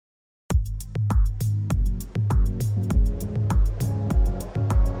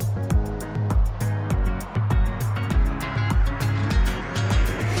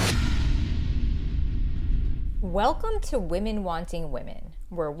Welcome to Women Wanting Women,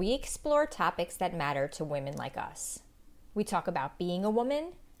 where we explore topics that matter to women like us. We talk about being a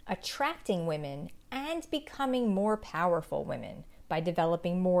woman, attracting women, and becoming more powerful women by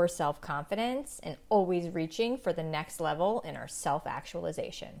developing more self-confidence and always reaching for the next level in our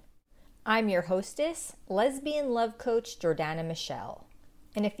self-actualization. I'm your hostess, lesbian love coach Jordana Michelle.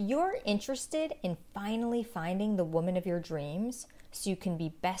 And if you're interested in finally finding the woman of your dreams, so you can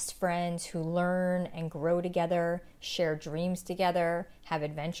be best friends who learn and grow together, share dreams together, have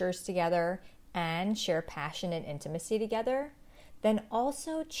adventures together, and share passion and intimacy together, then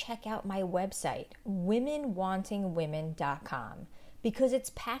also check out my website, womenwantingwomen.com, because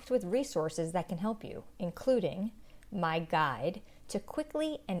it's packed with resources that can help you, including my guide to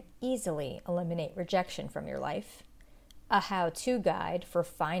quickly and easily eliminate rejection from your life, a how-to guide for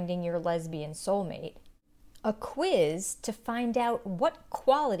finding your lesbian soulmate, a quiz to find out what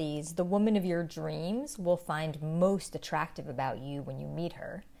qualities the woman of your dreams will find most attractive about you when you meet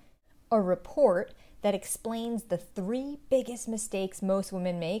her, a report that explains the 3 biggest mistakes most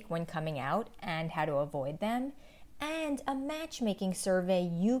women make when coming out and how to avoid them, and a matchmaking survey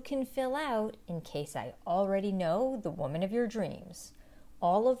you can fill out in case I already know the woman of your dreams.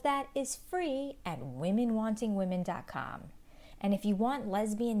 All of that is free at womenwantingwomen.com. And if you want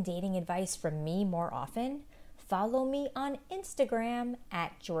lesbian dating advice from me more often, follow me on Instagram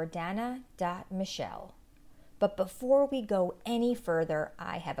at jordana.michelle. But before we go any further,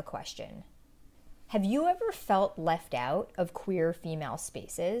 I have a question. Have you ever felt left out of queer female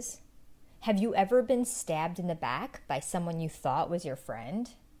spaces? Have you ever been stabbed in the back by someone you thought was your friend?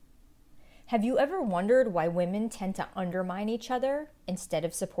 Have you ever wondered why women tend to undermine each other instead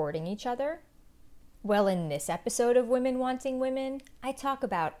of supporting each other? Well, in this episode of Women Wanting Women, I talk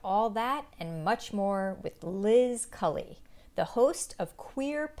about all that and much more with Liz Culley, the host of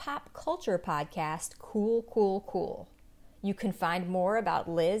queer pop culture podcast Cool. You can find more about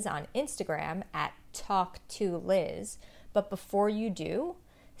Liz on Instagram at TalkToLiz, but before you do,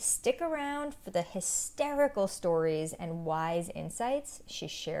 stick around for the hysterical stories and wise insights she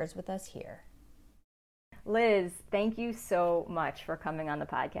shares with us here. Liz, thank you so much for coming on the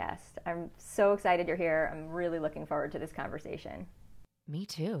podcast. I'm so excited you're here. I'm really looking forward to this conversation. Me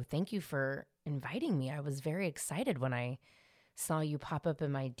too. Thank you for inviting me. I was very excited when I saw you pop up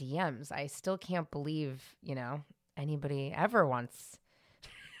in my DMs. I still can't believe, anybody ever wants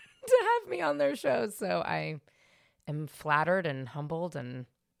to have me on their show. So I am flattered and humbled and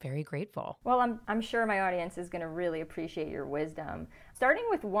very grateful. Well, I'm sure my audience is going to really appreciate your wisdom. Starting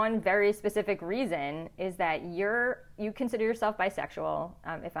with one very specific reason is that you consider yourself bisexual,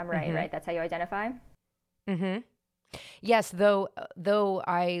 if I'm right, right? That's how you identify? Mm-hmm. Yes, though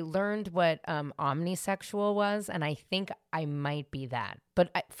I learned what omnisexual was, and I think I might be that.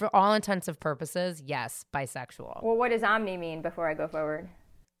 But for all intents and purposes, yes, bisexual. Well, what does omni mean before I go forward?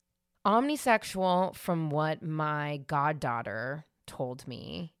 Omnisexual, from what my goddaughter told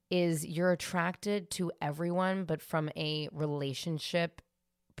me, is you're attracted to everyone, but from a relationship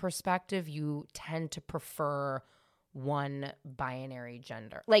perspective, you tend to prefer one binary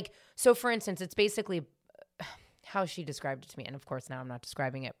gender. So for instance, it's basically how she described it to me. And of course, now I'm not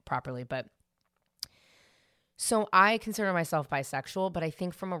describing it properly, but so I consider myself bisexual, but I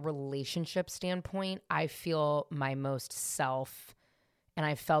think from a relationship standpoint, I feel my most self and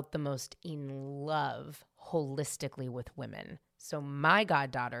I felt the most in love holistically with women. So my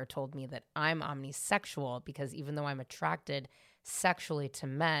goddaughter told me that I'm omnisexual because even though I'm attracted sexually to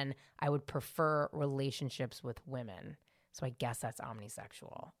men, I would prefer relationships with women. So I guess that's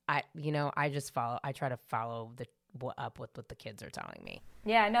omnisexual. I try to follow up with what the kids are telling me.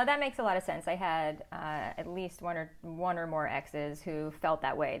 Yeah, no, that makes a lot of sense. I had at least one or more exes who felt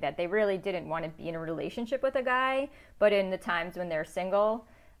that way, that they really didn't want to be in a relationship with a guy, but in the times when they're single,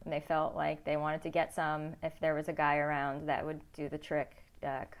 and they felt like they wanted to get some, if there was a guy around that would do the trick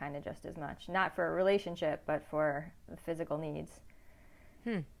kind of just as much. Not for a relationship, but for the physical needs.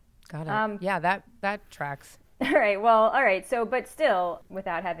 Got it. Yeah, that tracks. All right. So, but still,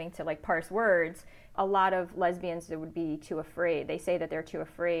 without having to parse words, a lot of lesbians would be too afraid. They say that they're too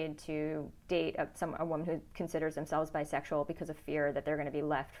afraid to date a woman who considers themselves bisexual because of fear that they're going to be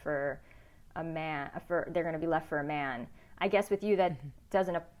left for a man. They're going to be left for a man. I guess with you,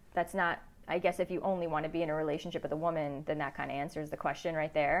 that's not, I guess if you only want to be in a relationship with a woman, then that kind of answers the question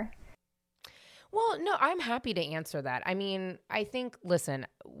right there. Well, no, I'm happy to answer that. I mean, I think, listen,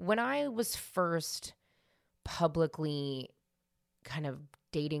 when I was first publicly kind of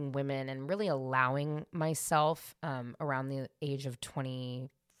dating women and really allowing myself around the age of 25,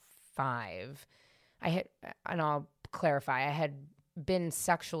 and I'll clarify, I had been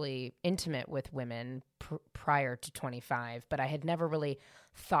sexually intimate with women prior to 25, but I had never really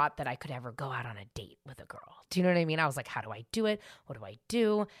thought that I could ever go out on a date with a girl. Do you know what I mean? I was like, how do I do it? What do I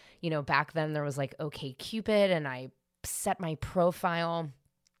do? Back then there was like OkCupid, and I set my profile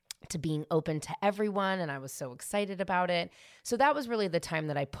to being open to everyone, and I was so excited about it. So that was really the time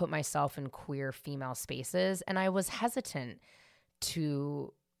that I put myself in queer female spaces, and I was hesitant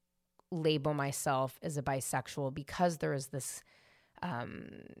to label myself as a bisexual because there is this,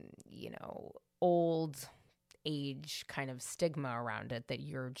 old age kind of stigma around it that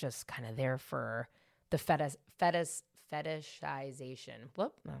you're just kind of there for the fetishization.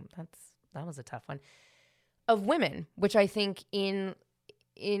 Whoop, that was a tough one. Of women, which I think in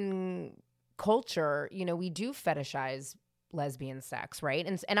culture, we do fetishize lesbian sex, right?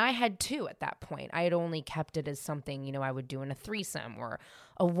 And I had too at that point. I had only kept it as something, I would do in a threesome or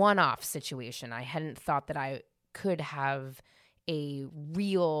a one-off situation. I hadn't thought that I could have a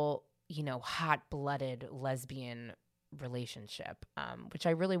real, hot-blooded lesbian relationship, which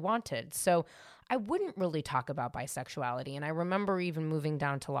I really wanted. So I wouldn't really talk about bisexuality. And I remember even moving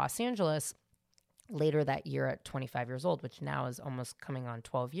down to Los Angeles later that year at 25 years old, which now is almost coming on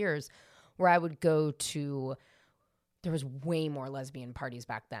 12 years, where I would go to, there was way more lesbian parties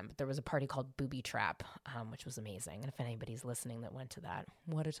back then, but there was a party called Booby Trap, which was amazing. And if anybody's listening that went to that,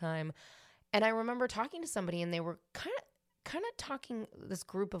 what a time. And I remember talking to somebody, and they were kind of talking, this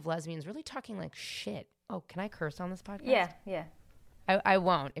group of lesbians really talking like shit. Oh, can I curse on this podcast? Yeah. I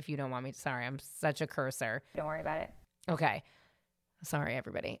won't if you don't want me to. Sorry, I'm such a cursor. Don't worry about it. Okay. Sorry,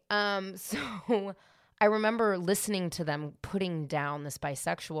 everybody. So I remember listening to them putting down this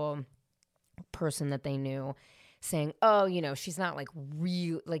bisexual person that they knew, saying, oh, she's not like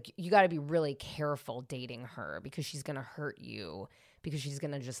real, like you got to be really careful dating her because she's going to hurt you, because she's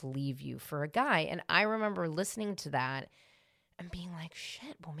going to just leave you for a guy. And I remember listening to that and being like,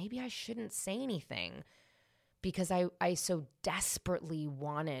 shit, well, maybe I shouldn't say anything, because I so desperately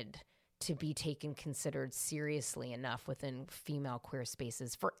wanted to be considered seriously enough within female queer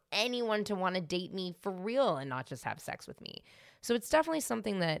spaces for anyone to want to date me for real and not just have sex with me. So it's definitely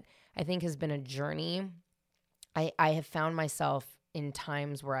something that I think has been a journey. I have found myself in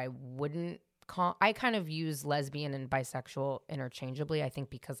times where I kind of use lesbian and bisexual interchangeably, I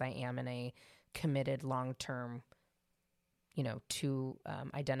think, because I am in a committed long-term, to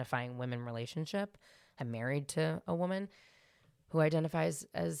identifying women relationship. I'm married to a woman who identifies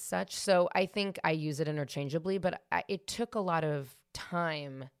as such. So I think I use it interchangeably, but it took a lot of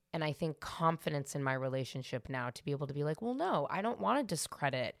time and I think confidence in my relationship now to be able to be like, well, no, I don't want to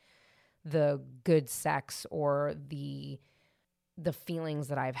discredit the good sex or the feelings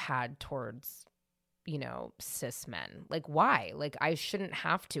that I've had towards, cis men. Like, why? Like, I shouldn't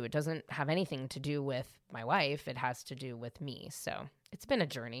have to. It doesn't have anything to do with my wife. It has to do with me. So it's been a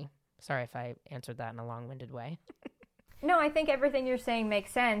journey. Sorry if I answered that in a long-winded way. No, I think everything you're saying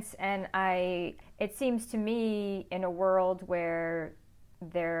makes sense. And it seems to me, in a world where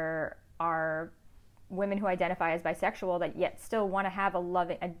there are women who identify as bisexual that yet still want to have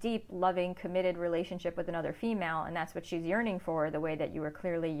a deep, loving, committed relationship with another female, and that's what she's yearning for, the way that you were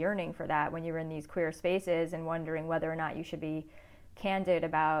clearly yearning for that when you were in these queer spaces and wondering whether or not you should be candid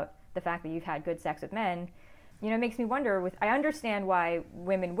about the fact that you've had good sex with men. It makes me wonder, I understand why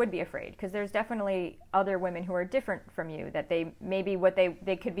women would be afraid, because there's definitely other women who are different from you, that they maybe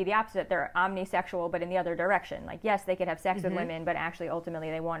they could be the opposite. They're omnisexual, but in the other direction. Like, yes, they could have sex with women, but actually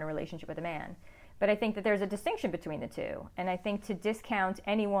ultimately they want a relationship with a man. But I think that there's a distinction between the two. And I think to discount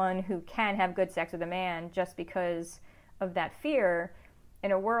anyone who can have good sex with a man just because of that fear,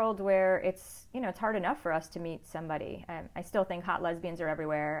 in a world where it's hard enough for us to meet somebody. I still think hot lesbians are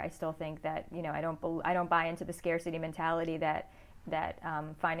everywhere. I still think that, I don't buy into the scarcity mentality that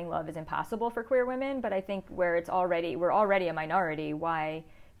finding love is impossible for queer women. But I think where we're already a minority, why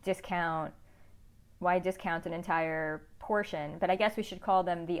discount an entire portion? But I guess we should call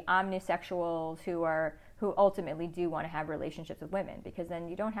them the omnisexuals who ultimately do want to have relationships with women, because then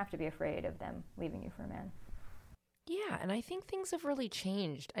you don't have to be afraid of them leaving you for a man. Yeah, and I think things have really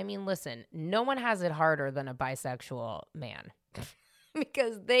changed. I mean, listen, no one has it harder than a bisexual man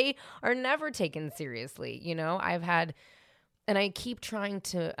because they are never taken seriously. I've had, and I keep trying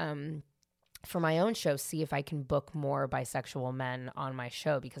to, for my own show, see if I can book more bisexual men on my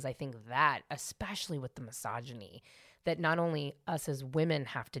show, because I think that, especially with the misogyny that not only us as women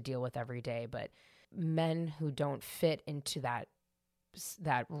have to deal with every day, but men who don't fit into that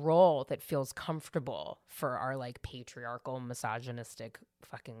role that feels comfortable for our like patriarchal, misogynistic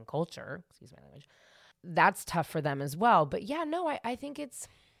fucking culture, excuse my language, that's tough for them as well. But yeah, no, I think it's,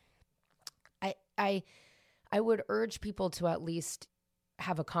 I would urge people to at least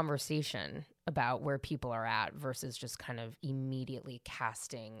have a conversation about where people are at versus just kind of immediately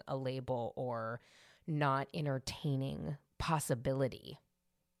casting a label or not entertaining possibility,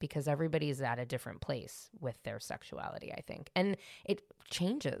 because everybody's at a different place with their sexuality, I think. And it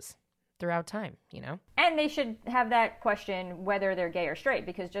changes throughout time, you know? And they should have that question whether they're gay or straight,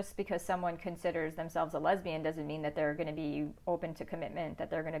 because just because someone considers themselves a lesbian doesn't mean that they're going to be open to commitment,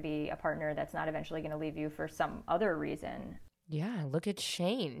 that they're going to be a partner that's not eventually going to leave you for some other reason. Yeah, look at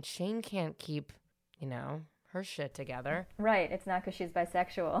Shane. Shane can't keep, you know, her shit together. Right. It's not because she's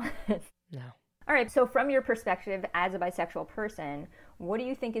bisexual. No. All right. So from your perspective as a bisexual person, what do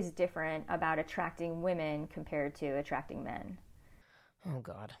you think is different about attracting women compared to attracting men? Oh,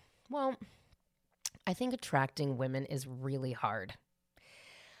 God. Well, I think attracting women is really hard.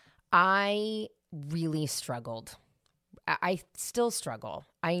 I really struggled. I still struggle.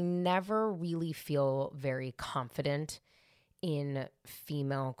 I never really feel very confident in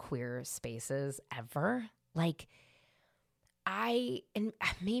female queer spaces ever. Like, and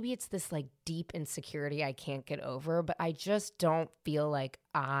maybe it's this like deep insecurity I can't get over, but I just don't feel like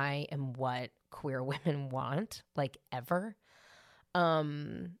I am what queer women want, like, ever.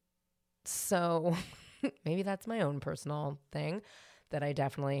 So maybe that's my own personal thing that I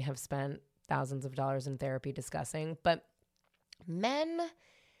definitely have spent thousands of dollars in therapy discussing. But men,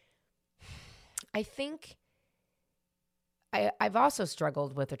 I think I've also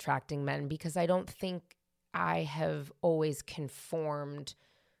struggled with attracting men because I don't think I have always conformed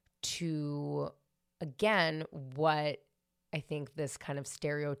to, again, what I think this kind of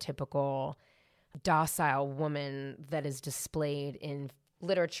stereotypical docile woman that is displayed in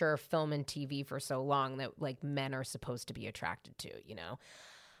literature, film, and TV for so long that like men are supposed to be attracted to, you know?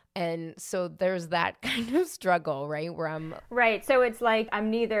 And so there's that kind of struggle, right? Where I'm... Right. So it's like I'm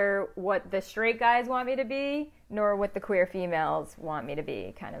neither what the straight guys want me to be, nor what the queer females want me to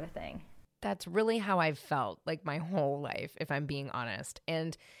be, kind of a thing. That's really how I've felt like my whole life, if I'm being honest.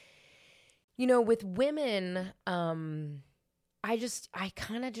 And, you know, with women, I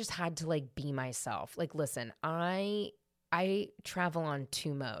kind of just had to like be myself. Like, listen, I travel on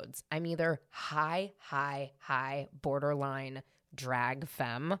two modes. I'm either high, borderline drag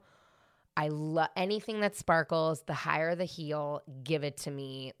femme. I love anything that sparkles. The higher the heel, give it to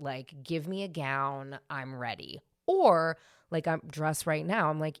me. Like, give me a gown. I'm ready. Or like I'm dressed right now.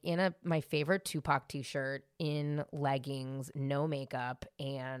 I'm like in my favorite Tupac t-shirt, in leggings, no makeup,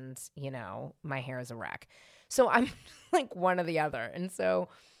 and, you know, my hair is a wreck. So I'm like one or the other. And so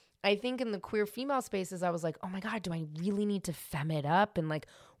I think in the queer female spaces, I was like, oh my God, do I really need to femme it up? And like,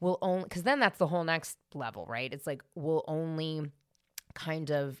 we'll only, because then that's the whole next level, right? It's like, we'll only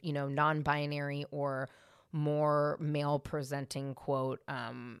kind of, you know, non-binary or more male presenting, quote,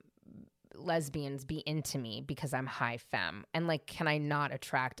 lesbians be into me because I'm high femme. And like, can I not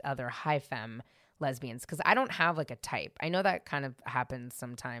attract other high femme lesbians? Because I don't have like a type. I know that kind of happens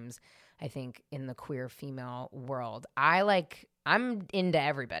sometimes, I think, in the queer female world. I'm into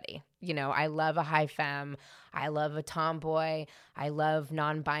everybody. You know, I love a high femme. I love a tomboy. I love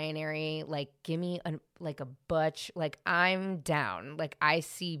non-binary. Like, give me a butch. Like, I'm down. Like, I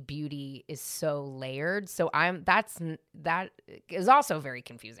see beauty is so layered. So that is also very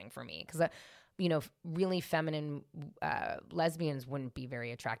confusing for me because, you know, really feminine lesbians wouldn't be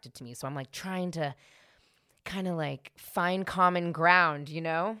very attracted to me. So I'm like trying to kind of like find common ground, you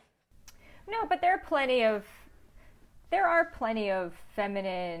know? No, but there are plenty of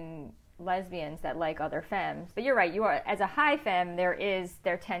feminine lesbians that like other femmes. But you're right. You are, as a high femme, there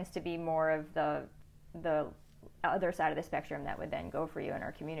tends to be more of the other side of the spectrum that would then go for you in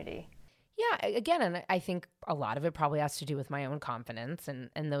our community. Yeah, again, and I think a lot of it probably has to do with my own confidence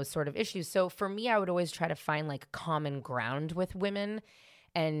and those sort of issues. So for me, I would always try to find like common ground with women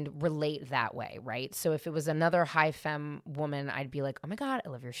and relate that way, right? So if it was another high femme woman, I'd be like, oh my God, I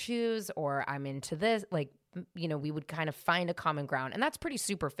love your shoes, or I'm into this. Like, you know, we would kind of find a common ground. And that's pretty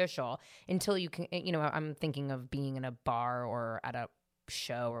superficial until you can, you know, I'm thinking of being in a bar or at a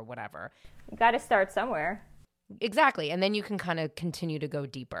show or whatever. You got to start somewhere. Exactly. And then you can kind of continue to go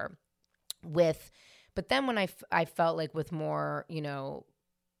deeper but then when I felt like with more, you know,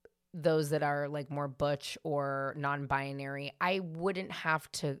 those that are like more butch or non-binary, I wouldn't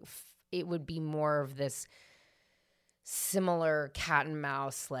have to, it would be more of this similar cat and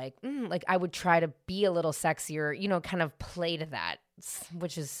mouse, like I would try to be a little sexier, you know, kind of play to that,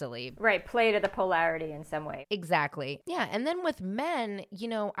 which is silly. Right, play to the polarity in some way. Exactly. Yeah, and then with men, you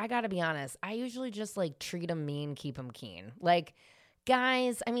know, I gotta be honest, I usually just like treat them mean, keep them keen. Like,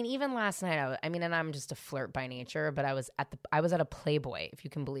 guys, I mean, even last night, and I'm just a flirt by nature, but I was at a Playboy, if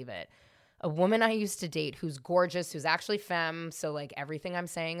you can believe it, a woman I used to date who's gorgeous, who's actually femme. So like everything I'm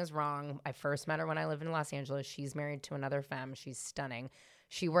saying is wrong. I first met her when I lived in Los Angeles. She's married to another femme. She's stunning.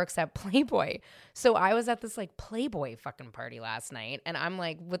 She works at Playboy. So I was at this like Playboy fucking party last night and I'm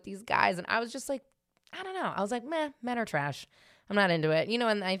like with these guys and I was just like, I don't know. I was like, meh, men are trash. I'm not into it. You know,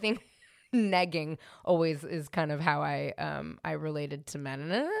 and I think negging always is kind of how I related to men.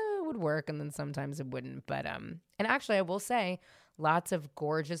 And it would work and then sometimes it wouldn't. But and actually I will say lots of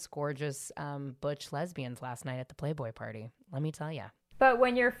gorgeous butch lesbians last night at the Playboy party. Let me tell you. But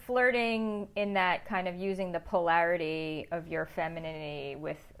when you're flirting in that kind of using the polarity of your femininity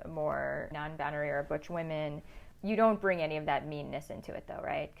with more non-binary or butch women, you don't bring any of that meanness into it though,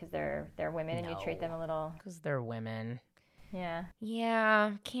 right? Because they're women and you treat them a little... Because they're women. Yeah.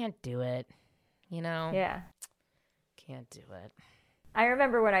 Yeah, can't do it. You know? Yeah. Can't do it. I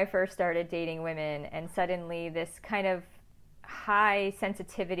remember when I first started dating women and suddenly this kind of high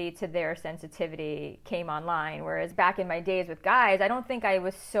sensitivity to their sensitivity came online, whereas back in my days with guys, I don't think I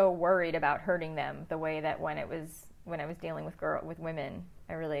was so worried about hurting them the way that when I was dealing with women,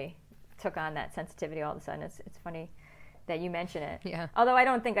 I really took on that sensitivity all of a sudden. It's funny that you mention it. Yeah. Although I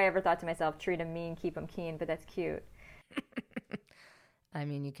don't think I ever thought to myself, treat them mean, keep them keen, but that's cute. I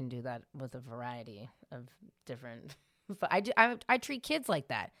mean, you can do that with a variety of different... I treat kids like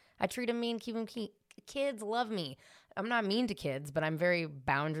that. I treat them mean, keep them keen. Kids love me. I'm not mean to kids, but I'm very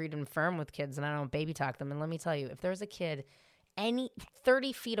boundaried and firm with kids, and I don't baby talk them. And let me tell you, if there's a kid any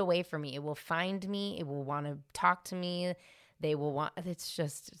 30 feet away from me, it will find me. It will want to talk to me. They will want. It's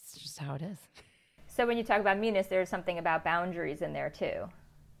just how it is. So when you talk about meanness, there's something about boundaries in there too,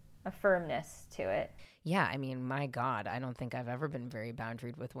 a firmness to it. Yeah, I mean, my God, I don't think I've ever been very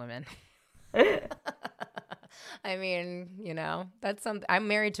boundaried with women. I mean, you know, that's something. I'm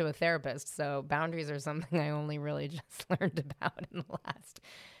married to a therapist, so boundaries are something I only really just learned about in the last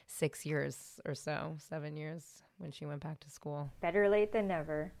 6 years or so, 7 years when she went back to school. Better late than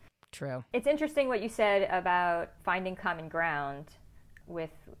never. True. It's interesting what you said about finding common ground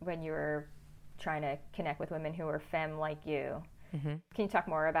with when you were trying to connect with women who are femme like you. Mm-hmm. Can you talk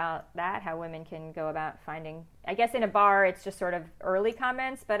more about that? How women can go about finding, I guess in a bar it's just sort of early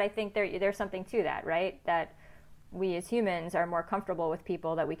comments, but I think there's something to that, right? That we as humans are more comfortable with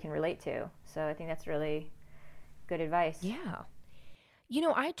people that we can relate to. So I think that's really good advice. Yeah. You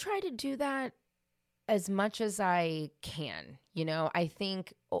know, I try to do that as much as I can. You know, I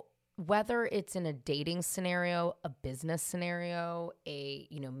think whether it's in a dating scenario, a business scenario,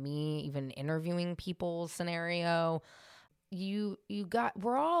 me even interviewing people scenario,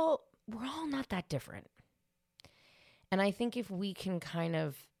 we're all not that different. And I think if we can kind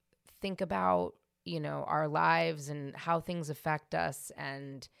of think about, you know, our lives and how things affect us,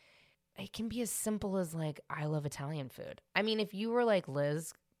 and it can be as simple as like, I love Italian food. I mean, if you were like,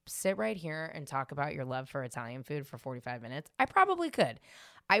 Liz, sit right here and talk about your love for Italian food for 45 minutes, I probably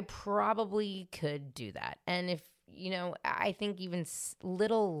could do that. And if, you know, I think even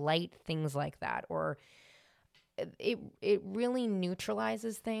little light things like that, or it really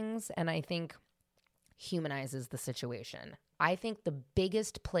neutralizes things, and I think humanizes the situation. I think the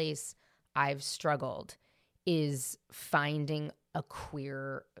biggest place I've struggled is finding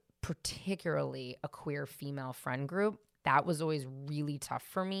particularly a queer female friend group. That was always really tough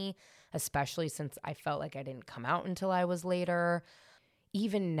for me, especially since I felt like I didn't come out until I was later.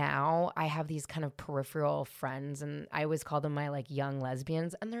 Even now, I have these kind of peripheral friends, and I always call them my like young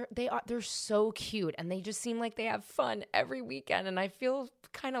lesbians, and they're so cute, and they just seem like they have fun every weekend, and I feel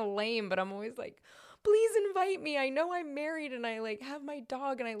kind of lame, but I'm always like, please invite me. I know I'm married and I like have my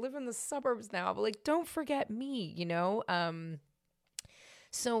dog and I live in the suburbs now, but like don't forget me, you know?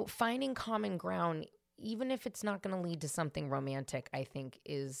 So finding common ground, even if it's not going to lead to something romantic, I think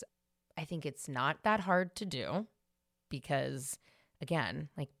it's not that hard to do, because again,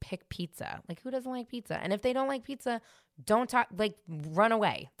 like pick pizza. Like who doesn't like pizza? And if they don't like pizza, don't talk, like run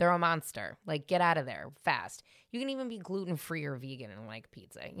away. They're a monster. Like get out of there fast. You can even be gluten-free or vegan and like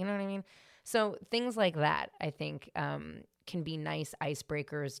pizza. You know what I mean? So things like that, I think, can be nice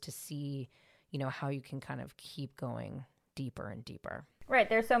icebreakers to see, you know, how you can kind of keep going deeper and deeper. Right.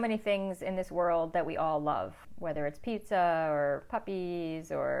 There's so many things in this world that we all love, whether it's pizza or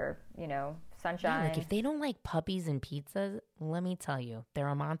puppies or, you know, sunshine. Yeah, like if they don't like puppies and pizzas, let me tell you, they're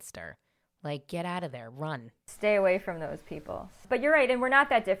a monster. Like, get out of there. Run. Stay away from those people. But you're right, and we're not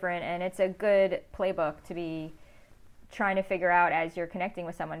that different, and it's a good playbook to be trying to figure out as you're connecting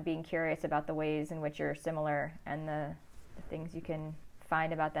with someone, being curious about the ways in which you're similar and the things you can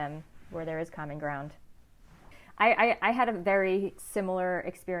find about them where there is common ground. I had a very similar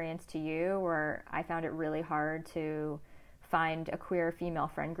experience to you where I found it really hard to find a queer female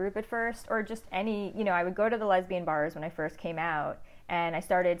friend group at first, or just any, I would go to the lesbian bars when I first came out, and I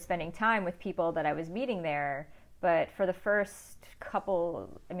started spending time with people that I was meeting there. But for the first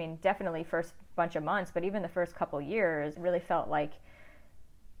couple, definitely first bunch of months, but even the first couple years, it really felt like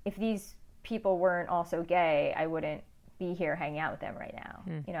if these people weren't also gay, I wouldn't be here hanging out with them right now.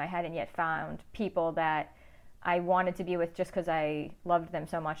 I hadn't yet found people that I wanted to be with just because I loved them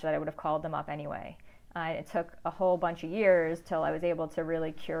so much that I would have called them up anyway. It took a whole bunch of years till I was able to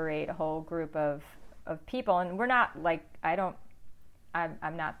really curate a whole group of people. And we're not like,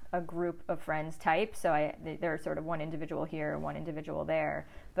 I'm not a group of friends type, so there's sort of one individual here, one individual there.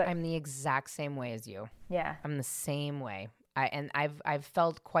 But I'm the exact same way as you. Yeah. I'm the same way. I've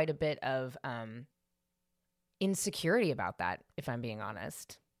felt quite a bit of insecurity about that, if I'm being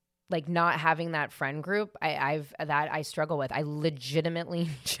honest. Like not having that friend group, I struggle with. I legitimately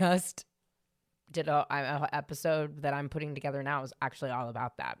just did a episode that I'm putting together now is actually all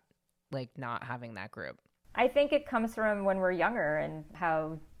about that, like not having that group. I think it comes from when we're younger and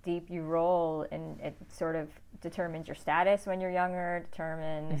how deep you roll, and it sort of determines your status when you're younger,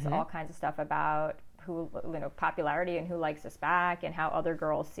 determines all kinds of stuff about who, popularity and who likes us back and how other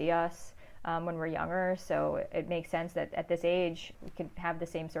girls see us when we're younger. So it makes sense that at this age we could have the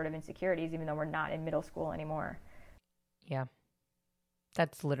same sort of insecurities even though we're not in middle school anymore. Yeah.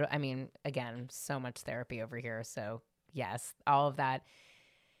 That's literally, again, so much therapy over here. So yes, all of that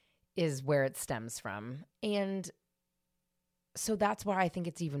is where it stems from. And so that's why I think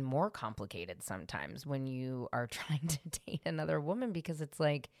it's even more complicated sometimes when you are trying to date another woman, because it's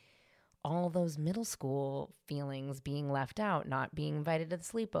like all those middle school feelings, being left out, not being invited to the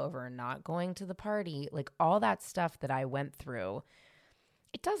sleepover, not going to the party, like all that stuff that I went through,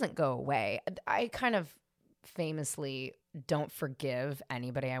 it doesn't go away. I kind of famously don't forgive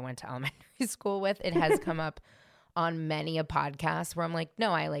anybody I went to elementary school with. It has come up on many a podcast where I'm like,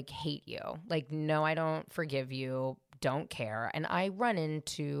 no, I like hate you. Like, no, I don't forgive you. Don't care. And I run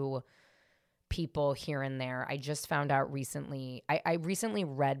into people here and there. I just found out recently, I recently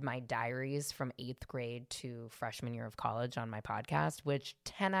read my diaries from 8th grade to freshman year of college on my podcast, which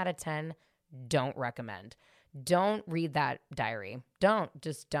 10 out of 10, don't recommend. Don't read that diary.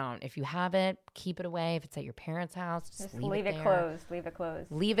 Just don't. If you have it, keep it away. If it's at your parents' house, just leave it closed. Leave it closed.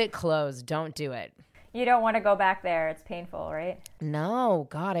 Leave it closed. Don't do it. You don't want to go back there. It's painful, right? No,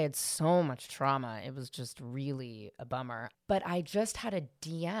 God, I had so much trauma. It was just really a bummer. But I just had a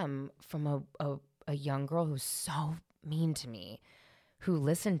DM from a young girl who's so mean to me, who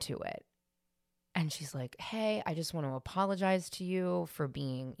listened to it. And she's like, hey, I just want to apologize to you for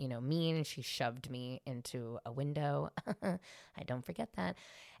being, mean. She shoved me into a window. I don't forget that.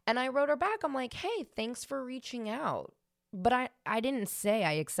 And I wrote her back. I'm like, hey, thanks for reaching out. But I didn't say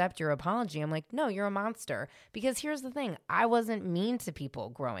I accept your apology. I'm like, no, you're a monster. Because here's the thing. I wasn't mean to people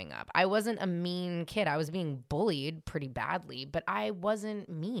growing up. I wasn't a mean kid. I was being bullied pretty badly, but I wasn't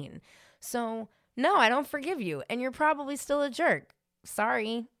mean. So, no, I don't forgive you. And you're probably still a jerk.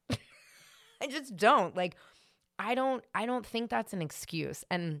 Sorry. I just don't. Like, I don't think that's an excuse.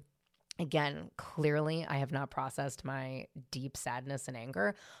 And again, clearly I have not processed my deep sadness and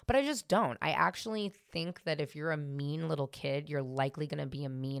anger, but I just don't. I actually think that if you're a mean little kid, you're likely going to be a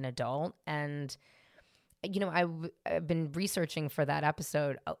mean adult. And, I've been researching for that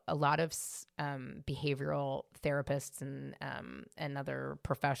episode a lot of behavioral therapists and other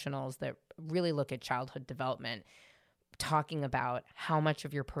professionals that really look at childhood development, talking about how much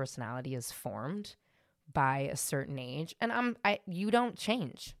of your personality is formed by a certain age. And you don't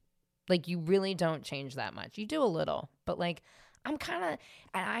change. Like, you really don't change that much. You do a little, but like,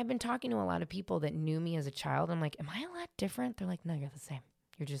 I've been talking to a lot of people that knew me as a child. I'm like, am I a lot different? They're like, no, you're the same.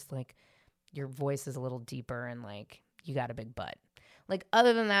 You're just like, your voice is a little deeper and like, you got a big butt. Like,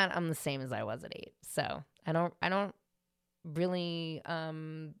 other than that, I'm the same as I was at 8. So I don't really, I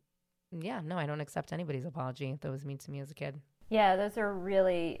don't accept anybody's apology that was mean to me as a kid. Yeah, those are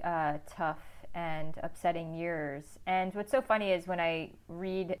really tough and upsetting years. And what's so funny is when I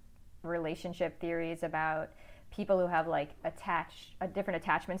read relationship theories about people who have like different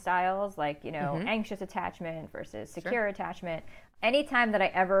attachment styles, like, anxious attachment versus secure attachment. Anytime that I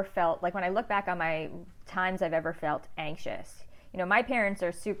ever felt, like when I look back on my times I've ever felt anxious, my parents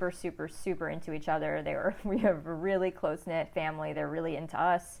are super, super, super into each other. We have a really close-knit family. They're really into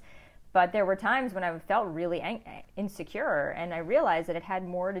us. But there were times when I felt really insecure, and I realized that it had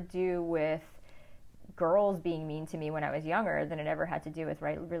more to do with girls being mean to me when I was younger than it ever had to do with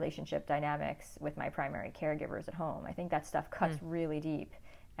relationship dynamics with my primary caregivers at home. I think that stuff cuts really deep.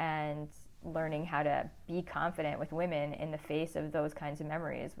 And learning how to be confident with women in the face of those kinds of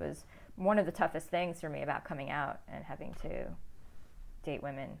memories was one of the toughest things for me about coming out and having to date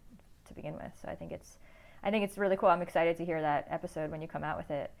women to begin with. So I think it's really cool. I'm excited to hear that episode when you come out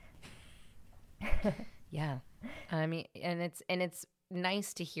with it. Yeah. I mean, and it's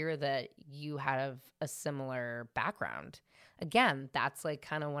nice to hear that you have a similar background. Again, that's like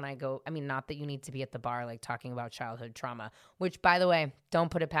kind of when I go, I mean, not that you need to be at the bar like talking about childhood trauma, which, by the way, don't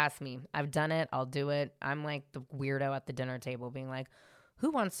put it past me. I've done it. I'll do it. I'm like the weirdo at the dinner table being like,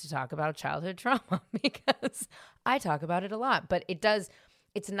 who wants to talk about childhood trauma? Because I talk about it a lot. But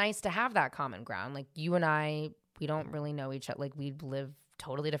it's nice to have that common ground. Like you and I, we don't really know each other. Like we live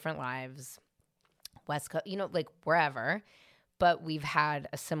totally different lives, West Coast, like wherever. But we've had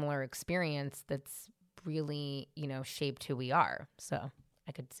a similar experience that's really, shaped who we are. So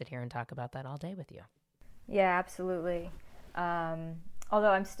I could sit here and talk about that all day with you. Yeah, absolutely.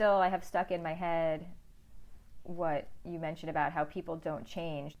 Although I have stuck in my head what you mentioned about how people don't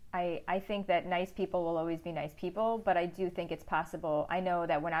change. I think that nice people will always be nice people, but I do think it's possible. I know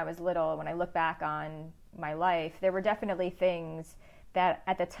that when I was little, when I look back on my life, there were definitely things that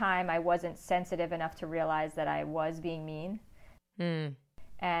at the time I wasn't sensitive enough to realize that I was being mean.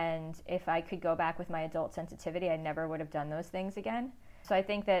 And if I could go back with my adult sensitivity, I never would have done those things again. So I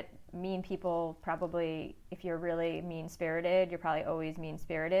think that mean people probably, if you're really mean-spirited, you're probably always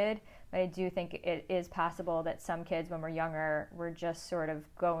mean-spirited. But I do think it is possible that some kids, when we're younger, we're just sort of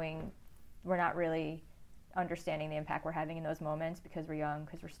we're not really understanding the impact we're having in those moments because we're young,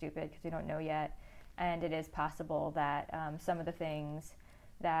 because we're stupid, because we don't know yet. And it is possible that some of the things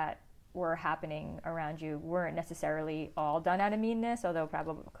that were happening around you weren't necessarily all done out of meanness, although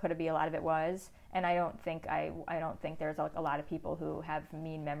probably could be a lot of it was. And I don't think there's a lot of people who have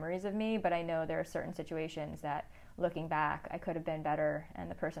mean memories of me, but I know there are certain situations that, looking back, I could have been better, and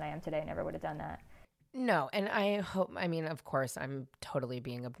the person I am today never would have done that. No, and I mean, of course, I'm totally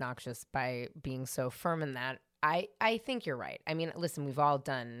being obnoxious by being so firm in that. I think you're right. I mean, listen, we've all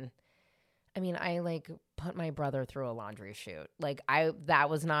done. I mean, I put my brother through a laundry chute. That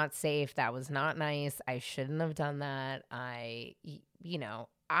was not safe. That was not nice. I shouldn't have done that. I'm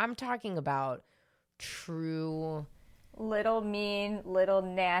talking about true little mean, little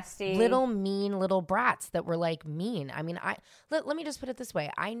nasty, little mean, little brats that were mean. I mean, let me just put it this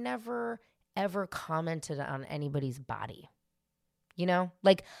way. I never ever commented on anybody's body.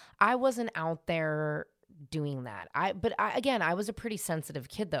 I wasn't out there doing that. Again, I was a pretty sensitive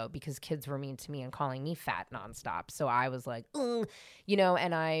kid though, because kids were mean to me and calling me fat nonstop. So I was like,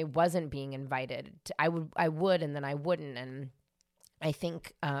 and I wasn't being invited. I would, and then I wouldn't. And I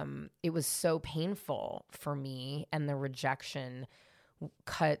think it was so painful for me, and the rejection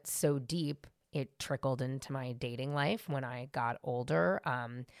cut so deep. It trickled into my dating life when I got older.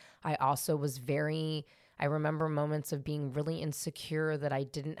 I also was I remember moments of being really insecure that I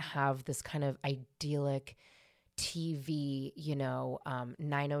didn't have this kind of idyllic TV,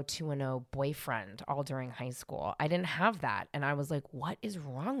 90210 boyfriend all during high school. I didn't have that. And I was like, what is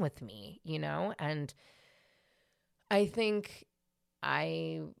wrong with me? And I think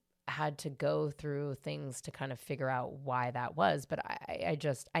I had to go through things to kind of figure out why that was. But I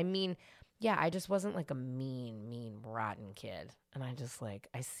just wasn't a mean, rotten kid. And I just I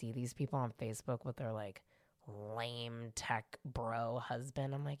see these people on Facebook with their lame tech bro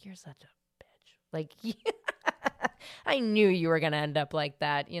husband. I'm like, you're such a bitch. I knew you were going to end up like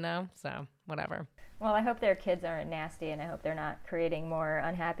that, so whatever. Well, I hope their kids aren't nasty, and I hope they're not creating more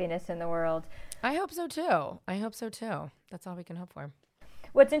unhappiness in the world. I hope so too. That's all we can hope for.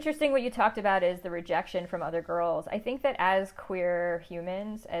 What's interesting, what you talked about, is the rejection from other girls. I think that as queer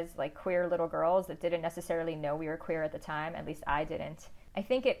humans, as queer little girls that didn't necessarily know we were queer at the time, at least I didn't, I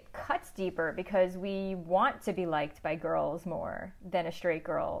think it cuts deeper because we want to be liked by girls more than a straight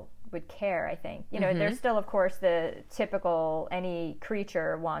girl would care, I think. There's still, of course, the typical, any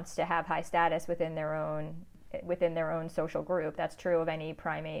creature wants to have high status within their own social group. That's true of any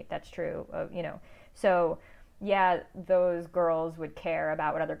primate. That's true of, So, yeah, those girls would care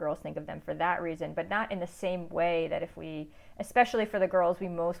about what other girls think of them for that reason, but not in the same way that especially for the girls we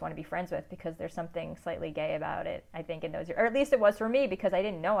most want to be friends with, because there's something slightly gay about it, I think, in those years. Or at least it was for me, because I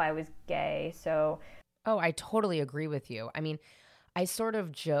didn't know I was gay, so. Oh, I totally agree with you. I mean, I sort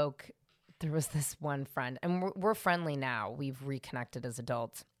of joke, there was this one friend, and we're friendly now. We've reconnected as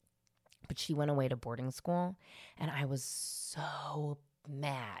adults, but she went away to boarding school, and I was so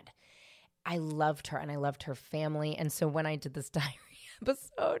mad. I loved her, and I loved her family. And so when I did this diary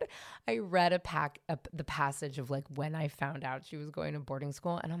episode, I read the passage of like when I found out she was going to boarding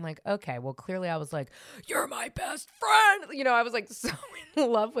school. And I'm like, okay, well, clearly I was like, you're my best friend. You know, I was like so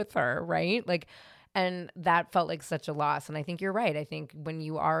in love with her, right? Like, and that felt like such a loss. And I think you're right. I think when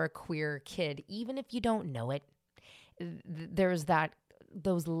you are a queer kid, even if you don't know it, there's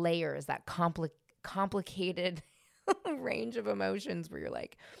those layers, that complicated range of emotions where you're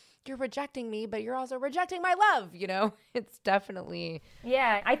like, you're rejecting me, but you're also rejecting my love, you know? It's definitely...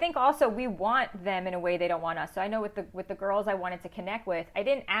 Yeah, I think also we want them in a way they don't want us. So I know with the girls I wanted to connect with, I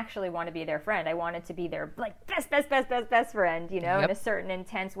didn't actually want to be their friend. I wanted to be their like best friend, you know, in a certain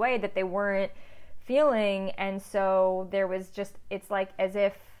intense way that they weren't feeling. And so there was just, it's like as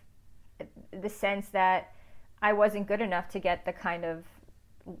if the sense that I wasn't good enough to get the kind of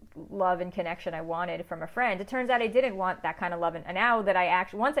love and connection I wanted from a friend. It turns out I didn't want that kind of love. And now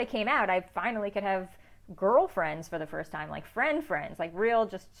that once I came out, I finally could have girlfriends for the first time, like friends, like real,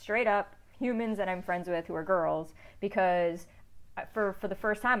 just straight up humans that I'm friends with who are girls, because for the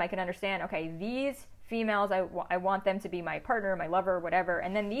first time I can understand, okay, these females, I want them to be my partner, my lover, whatever.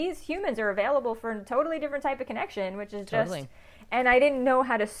 And then these humans are available for a totally different type of connection, which is just, and I didn't know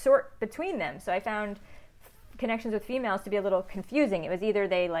how to sort between them. So I found connections with females to be a little confusing. It was either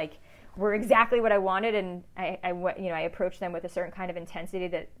they like were exactly what I wanted, and I approached them with a certain kind of intensity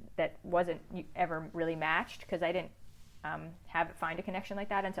that wasn't ever really matched, because I didn't find a connection like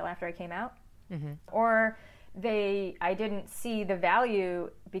that until after I came out, or I didn't see the value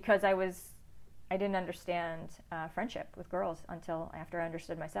because I didn't understand friendship with girls until after I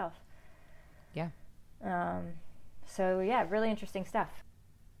understood myself. Yeah. So yeah, really interesting stuff.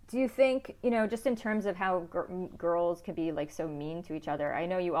 Do you think, just in terms of how girls can be like so mean to each other, I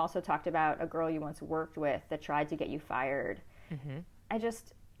know you also talked about a girl you once worked with that tried to get you fired.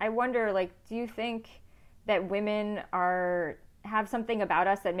 I wonder, like, do you think that women have something about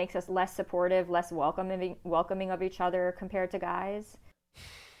us that makes us less supportive, less welcoming of each other compared to guys?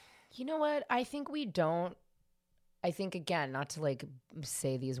 You know what? I think we don't. I think, again, not to like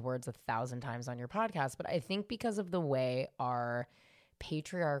say these words 1,000 times on your podcast, but I think because of the way our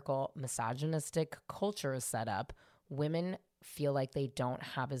patriarchal, misogynistic culture is set up, women feel like they don't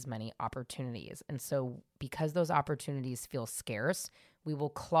have as many opportunities. And so because those opportunities feel scarce, we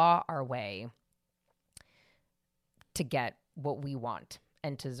will claw our way to get what we want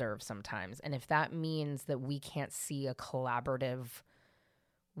and deserve sometimes. And if that means that we can't see a collaborative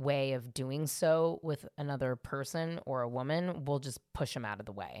way of doing so with another person or a woman, we'll just push them out of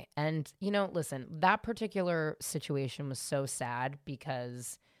the way. And, listen, that particular situation was so sad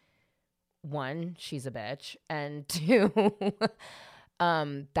because, one, she's a bitch, and two,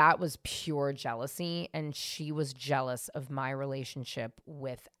 that was pure jealousy, and she was jealous of my relationship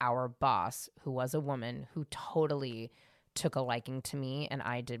with our boss, who was a woman who totally took a liking to me, and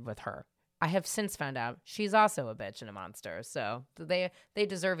I did with her. I have since found out she's also a bitch and a monster. So they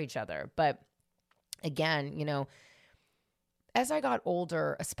deserve each other. But again, as I got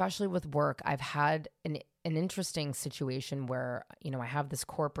older, especially with work, I've had an interesting situation where, I have this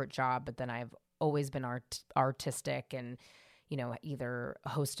corporate job, but then I've always been artistic and, either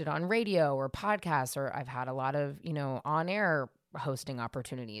hosted on radio or podcasts, or I've had a lot of, on-air hosting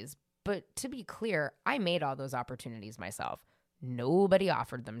opportunities. But to be clear, I made all those opportunities myself. Nobody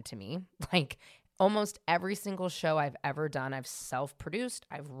offered them to me. Like almost every single show I've ever done, I've self-produced,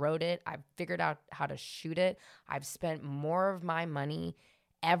 I've wrote it, I've figured out how to shoot it. I've spent more of my money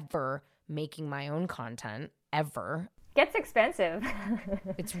ever making my own content, ever. Gets expensive.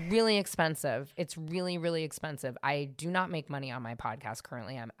 It's really expensive. It's really, really expensive. I do not make money on my podcast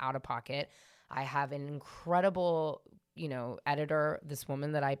currently. I'm out of pocket. I have an incredible, editor, this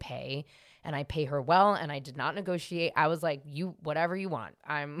woman that I pay, and I pay her well, and I did not negotiate. I was like, whatever you want.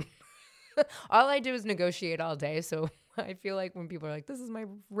 All I do is negotiate all day. So I feel like when people are like, this is my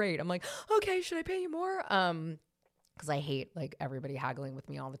rate, I'm like, okay, should I pay you more? Because I hate like everybody haggling with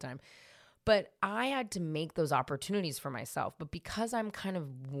me all the time. But I had to make those opportunities for myself. But because I'm kind of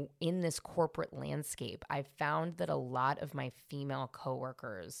in this corporate landscape, I found that a lot of my female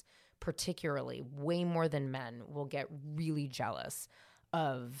coworkers, particularly way more than men, will get really jealous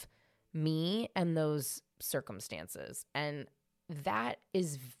of me and those circumstances. And that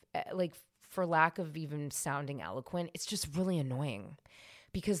is like, for lack of even sounding eloquent, it's just really annoying,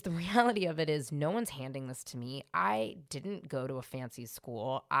 because the reality of it is no one's handing this to me. I didn't go to a fancy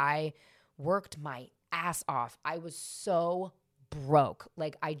school. I worked my ass off. I was so broke.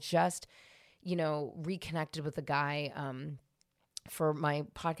 Like I just, reconnected with a guy for my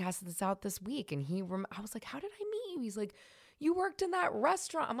podcast that's out this week. And I was like, how did I meet you? He's like, you worked in that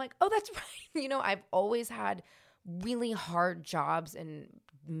restaurant. I'm like, oh, that's right. I've always had really hard jobs and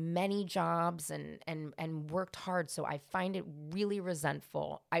many jobs and worked hard. So I find it really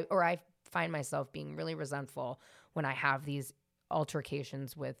resentful. I find myself being really resentful when I have these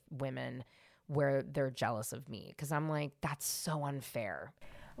altercations with women where they're jealous of me, because I'm like, that's so unfair.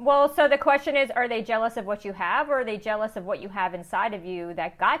 Well, so the question is, are they jealous of what you have, or are they jealous of what you have inside of you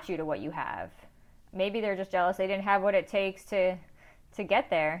that got you to what you have? Maybe they're just jealous they didn't have what it takes to get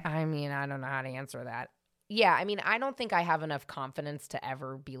there. I mean, I don't know how to answer that. Yeah, I mean, I don't think I have enough confidence to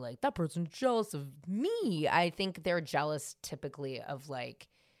ever be like, that person's jealous of me. I think they're jealous typically of like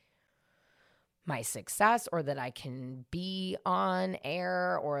my success, or that I can be on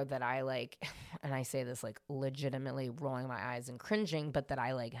air, or that I like, and I say this like legitimately rolling my eyes and cringing, but that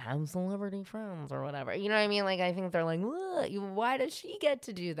I like have celebrity friends or whatever. You know what I mean? Like, I think they're like, why does she get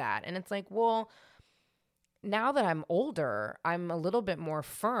to do that? And it's like, well, now that I'm older, I'm a little bit more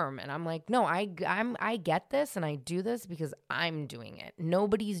firm, and I'm like, no, I get this, and I do this because I'm doing it.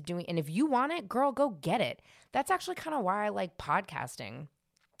 Nobody's doing, and if you want it, girl, go get it. That's actually kind of why I like podcasting.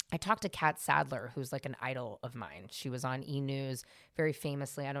 I talked to Kat Sadler, who's like an idol of mine. She was on E! News very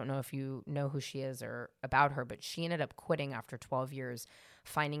famously. I don't know if you know who she is or about her, but she ended up quitting after 12 years,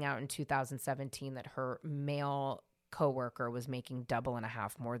 finding out in 2017 that her male coworker was making double and a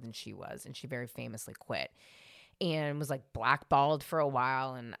half more than she was, and she very famously quit and was like blackballed for a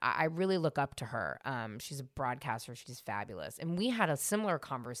while. And I really look up to her. She's a broadcaster. She's fabulous. And we had a similar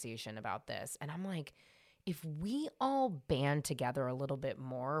conversation about this, and I'm like, if we all band together a little bit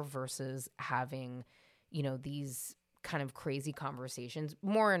more versus having, you know, these kind of crazy conversations,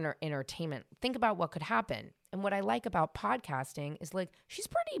 more entertainment, think about what could happen. And what I like about podcasting is like, she's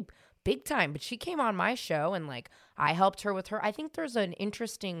pretty big time, but she came on my show and like I helped her with her. I think there's an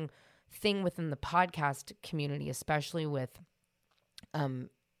interesting thing within the podcast community, especially with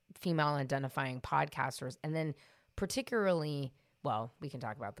female identifying podcasters. And then particularly, well, we can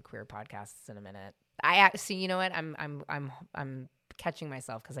talk about the queer podcasts in a minute. I see, you know what? I'm catching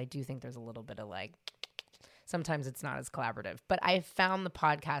myself, because I do think there's a little bit of like, sometimes it's not as collaborative, but I've found the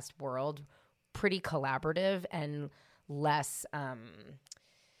podcast world pretty collaborative and less,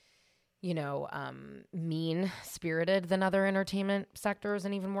 mean spirited than other entertainment sectors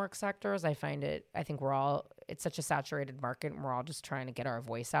and even work sectors. I think it's such a saturated market, and we're all just trying to get our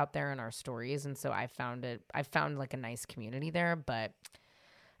voice out there and our stories. And so I found like a nice community there, but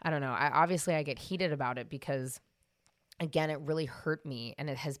I don't know. I get heated about it because, again, it really hurt me, and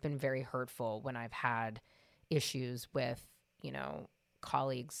it has been very hurtful when I've had issues with, you know,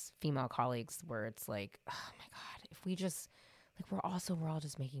 colleagues, female colleagues, where it's like, oh my God, if we just like, we're all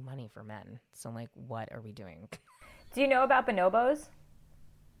just making money for men. So like, what are we doing? Do you know about bonobos?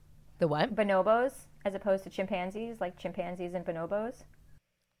 The what? Bonobos, as opposed to chimpanzees, like chimpanzees and bonobos.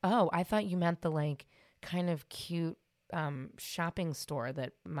 Oh, I thought you meant the like kind of cute shopping store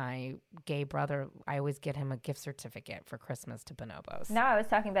that my gay brother, I always get him a gift certificate for Christmas to bonobos. No, I was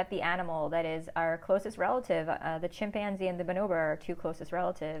talking about the animal that is our closest relative. The chimpanzee and the bonobo are our two closest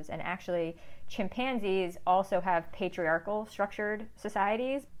relatives. And actually, chimpanzees also have patriarchal structured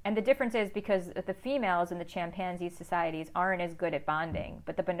societies. And the difference is because the females in the chimpanzee societies aren't as good at bonding.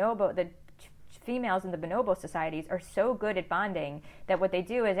 But the females in the bonobo societies are so good at bonding that what they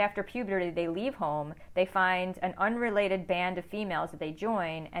do is after puberty they leave home, they find an unrelated band of females that they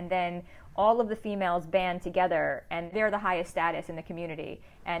join, and then all of the females band together, and they're the highest status in the community,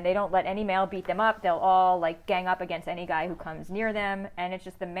 and they don't let any male beat them up. They'll all like gang up against any guy who comes near them, and it's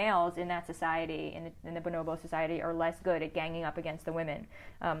just the males in that society, in the bonobo society, are less good at ganging up against the women,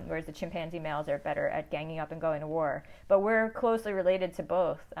 whereas the chimpanzee males are better at ganging up and going to war. But we're closely related to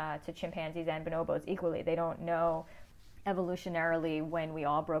both, to chimpanzees and bonobos equally. They don't know evolutionarily when we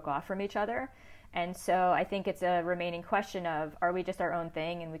all broke off from each other. And so I think it's a remaining question of, are we just our own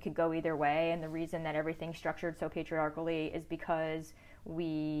thing and we could go either way? And the reason that everything's structured so patriarchally is because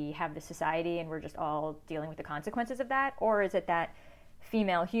we have the society and we're just all dealing with the consequences of that? Or is it that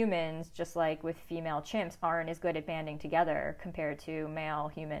female humans, just like with female chimps, aren't as good at banding together compared to male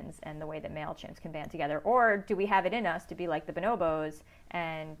humans and the way that male chimps can band together? Or do we have it in us to be like the bonobos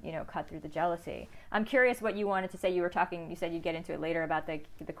and, you know, cut through the jealousy? I'm curious what you wanted to say. You said you'd get into it later about the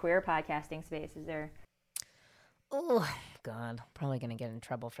queer podcasting space. Is there... Oh, God, probably going to get in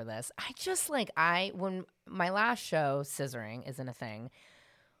trouble for this. When my last show, Scissoring, isn't a thing,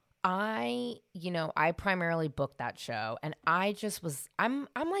 I primarily booked that show, and I'm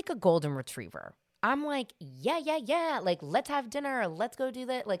like a golden retriever. I'm like, yeah. Like, let's have dinner. Let's go do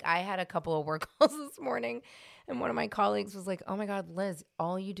that. Like, I had a couple of work calls this morning, and one of my colleagues was like, oh my God, Liz,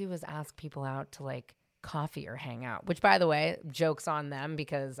 all you do is ask people out to like coffee or hang out, which, by the way, joke's on them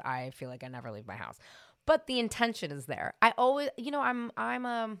because I feel like I never leave my house. but the intention is there. I always,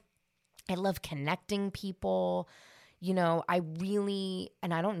 I love connecting people. I really,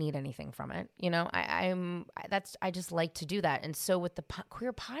 and I don't need anything from it. I just like to do that. And so with the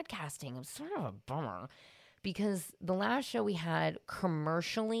queer podcasting, it was sort of a bummer because the last show we had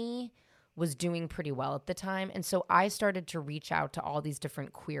commercially was doing pretty well at the time. And so I started to reach out to all these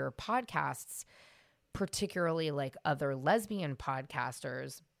different queer podcasts, particularly like other lesbian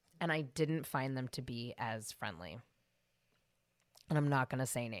podcasters, and I didn't find them to be as friendly. And I'm not going to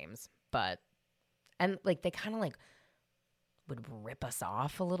say names, and like they kind of like would rip us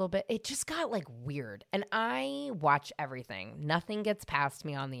off a little bit. It just got like weird. And I watch everything. Nothing gets past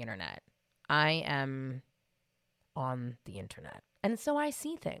me on the internet. I am on the internet. And so I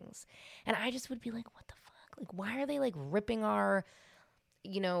see things. And I just would be like, what the fuck? Like, why are they like ripping our,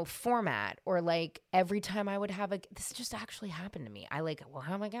 format? Or like every time I would have this just actually happened to me. I like, well,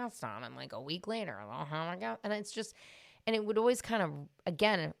 how am I guest on? And like a week later, well, how am I guest? And it's just, and it would always kind of,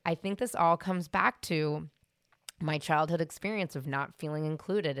 again, I think this all comes back to my childhood experience of not feeling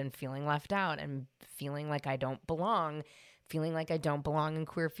included and feeling left out and feeling like I don't belong, feeling like I don't belong in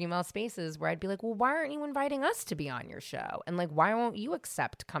queer female spaces where I'd be like, well, why aren't you inviting us to be on your show? And like, why won't you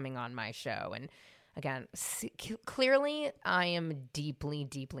accept coming on my show? And again, clearly I am deeply,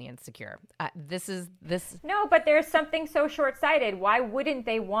 deeply insecure. No, but there's something so short-sighted. Why wouldn't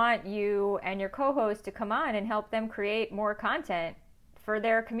they want you and your co-host to come on and help them create more content for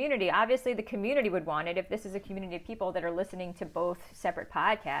their community? Obviously, the community would want it. If this is a community of people that are listening to both separate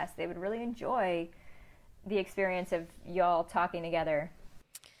podcasts, they would really enjoy the experience of y'all talking together.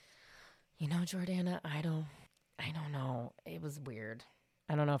 Jordana, I don't know. It was weird.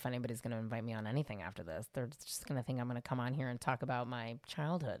 I don't know if anybody's going to invite me on anything after this. They're just going to think I'm going to come on here and talk about my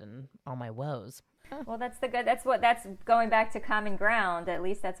childhood and all my woes. Well, that's going back to common ground. At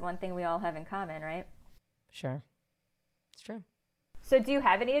least that's one thing we all have in common, right? Sure. It's true. So do you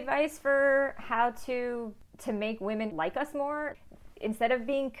have any advice for how to make women like us more instead of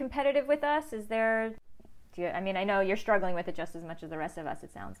being competitive with us? I know you're struggling with it just as much as the rest of us,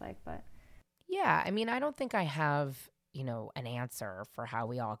 it sounds like, but. Yeah. I mean, I don't think I have, an answer for how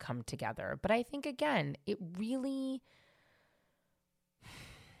we all come together, but I think again, it really,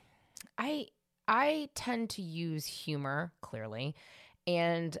 I tend to use humor clearly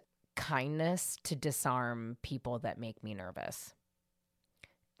and kindness to disarm people that make me nervous.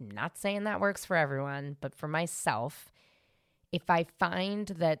 I'm not saying that works for everyone, but for myself, if I find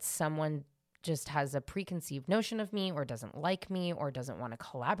that someone just has a preconceived notion of me or doesn't like me or doesn't want to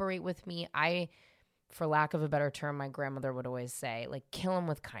collaborate with me, for lack of a better term, my grandmother would always say, like, kill them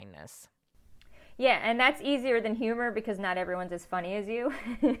with kindness. Yeah, and that's easier than humor because not everyone's as funny as you.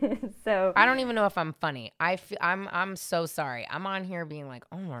 So I don't even know if I'm funny. I'm so sorry. I'm on here being like,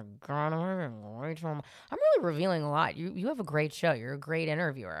 oh my God, I'm really revealing a lot. You have a great show. You're a great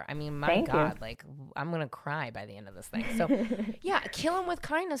interviewer. I mean, my God, like I'm gonna cry by the end of this thing. So yeah, kill them with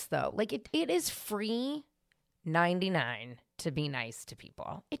kindness though. Like it is free 99 to be nice to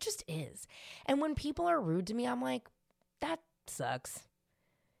people. It just is. And when people are rude to me, I'm like, that sucks.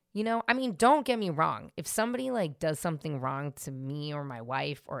 I mean, don't get me wrong. If somebody like does something wrong to me or my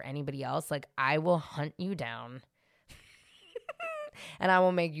wife or anybody else, like I will hunt you down and I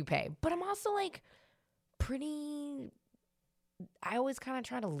will make you pay. But I'm also like I always kind of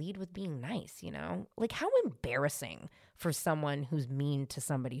try to lead with being nice, Like how embarrassing for someone who's mean to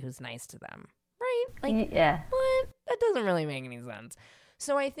somebody who's nice to them, right? Like, yeah. What? That doesn't really make any sense.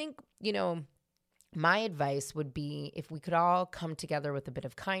 So I think, my advice would be if we could all come together with a bit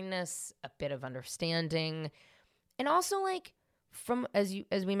of kindness, a bit of understanding, and also like as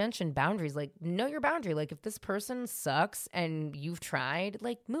we mentioned, boundaries, like know your boundary. Like if this person sucks and you've tried,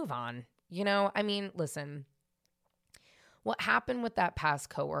 like move on. I mean, listen, what happened with that past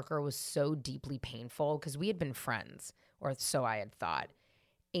coworker was so deeply painful because we had been friends, or so I had thought.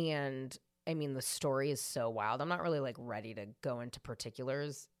 And I mean, the story is so wild. I'm not really like ready to go into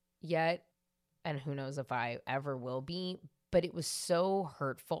particulars yet. And who knows if I ever will be, but it was so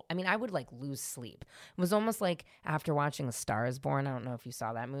hurtful. I mean, I would like lose sleep. It was almost like after watching A Star is Born. I don't know if you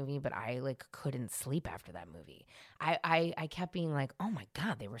saw that movie, but I like couldn't sleep after that movie. I kept being like, oh my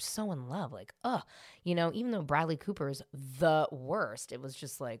God, they were so in love. Like, even though Bradley Cooper is the worst, it was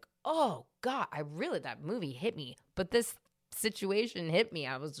just like, oh God, that movie hit me. But this situation hit me.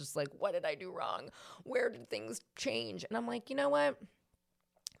 I was just like, what did I do wrong? Where did things change? And I'm like, you know what?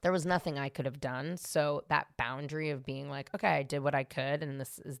 There was nothing I could have done. So that boundary of being like, okay, I did what I could, and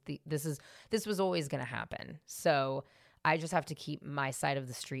this was always going to happen. So I just have to keep my side of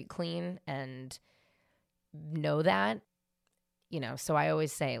the street clean and know that, so I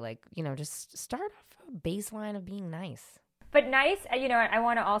always say like, just start off a baseline of being nice. But nice, I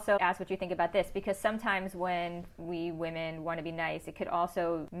want to also ask what you think about this, because sometimes when we women want to be nice, it could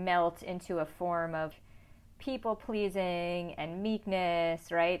also melt into a form of people pleasing and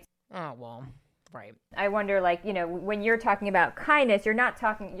meekness, right? Oh, well, right. I wonder, like, when you're talking about kindness,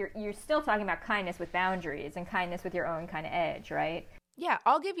 you're still talking about kindness with boundaries and kindness with your own kind of edge, right? Yeah,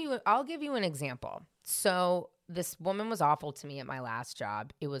 I'll give you an example. So this woman was awful to me at my last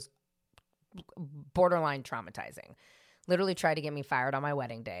job. It was borderline traumatizing. Literally tried to get me fired on my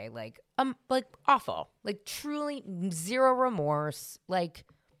wedding day. Like awful. Like truly zero remorse. Like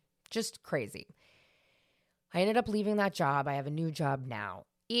just crazy. I ended up leaving that job. I have a new job now.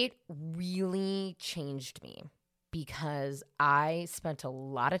 It really changed me because I spent a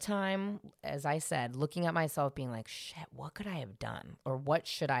lot of time, as I said, looking at myself being like, shit, what could I have done? Or what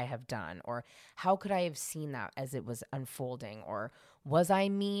should I have done? Or how could I have seen that as it was unfolding? Or was I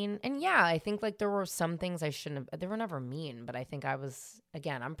mean? And yeah, I think like there were some things I shouldn't have, they were never mean, but I think I was,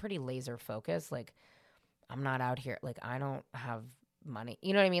 again, I'm pretty laser focused. Like I'm not out here, like I don't have money.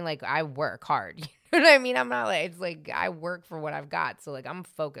 You know what I mean? Like I work hard. You know what I mean? I'm not like, it's like I work for what I've got. So like I'm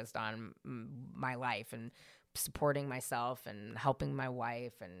focused on my life and supporting myself and helping my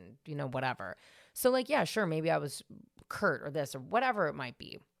wife and, whatever. So like, yeah, sure. Maybe I was curt or this or whatever it might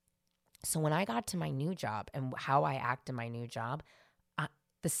be. So when I got to my new job and how I act in my new job,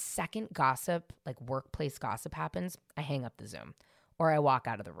 the second gossip, like workplace gossip happens, I hang up the Zoom or I walk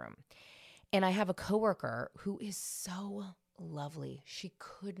out of the room. And I have a coworker who is so lovely. She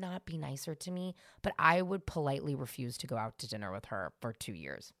could not be nicer to me, but I would politely refuse to go out to dinner with her for 2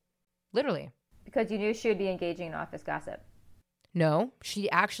 years. Literally. Because you knew she would be engaging in office gossip. No,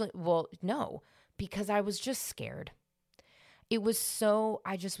 no, because I was just scared. It was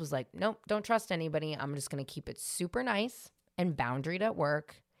I just was like, nope, don't trust anybody. I'm just going to keep it super nice and boundaried at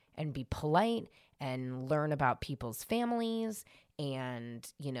work and be polite and learn about people's families and,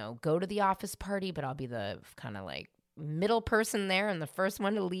 go to the office party, but I'll be the kind of like middle person there and the first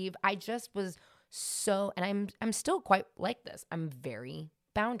one to leave. I just was and I'm still quite like this. I'm very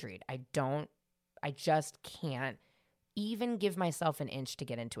boundaried. I just can't even give myself an inch to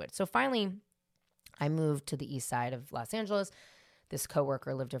get into it. So finally, I moved to the east side of Los Angeles. This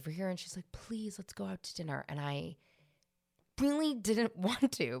coworker lived over here, and she's like, please, let's go out to dinner. And I really didn't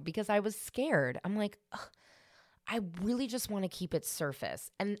want to because I was scared. I'm like, ugh, I really just want to keep it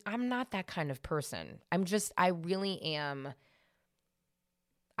surface. And I'm not that kind of person. I really am.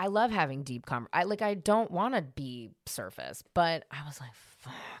 I love having deep I don't want to be surface, but I was like,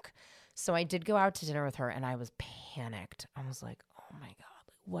 fuck. So I did go out to dinner with her and I was panicked. I was like, oh my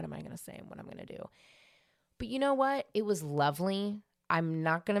God, what am I going to say and what I'm going to do? But you know what? It was lovely. I'm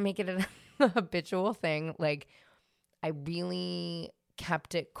not going to make it a habitual thing. Like I really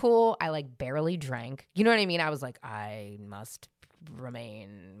kept it cool. I like barely drank. You know what I mean? I was like, I must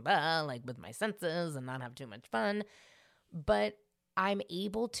remain with my senses and not have too much fun. But I'm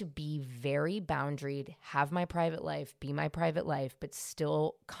able to be very boundaried, have my private life, be my private life, but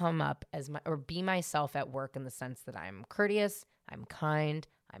still come up or be myself at work in the sense that I'm courteous, I'm kind,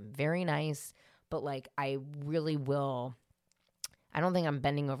 I'm very nice, but like I really will. I don't think I'm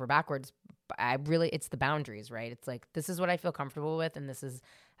bending over backwards. It's the boundaries, right? It's like, this is what I feel comfortable with. And this is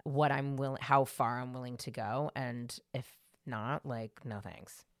what how far I'm willing to go. And if not, like, no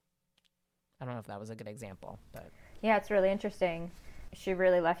thanks. I don't know if that was a good example, but. Yeah, it's really interesting. She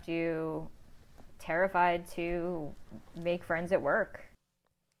really left you terrified to make friends at work.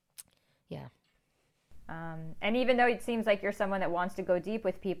 Yeah. And even though it seems like you're someone that wants to go deep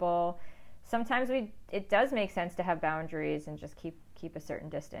with people, sometimes it does make sense to have boundaries and just keep a certain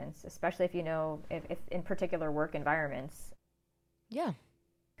distance, especially if if in particular work environments. Yeah.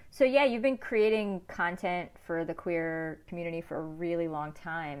 So yeah, you've been creating content for the queer community for a really long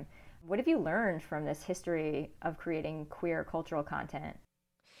time. What have you learned from this history of creating queer cultural content?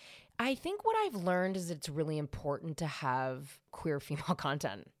 I think what I've learned is it's really important to have queer female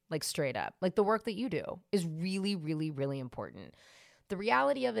content, like straight up. Like the work that you do is really, really, really important. The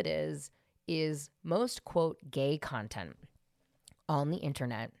reality of it is most, quote, gay content on the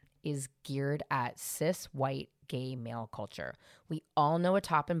internet is geared at cis, white, gay male culture. We all know a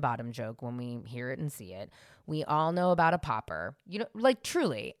top and bottom joke when we hear it and see it. We all know about a popper, like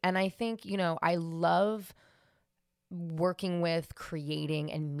truly. And I think, I love working with,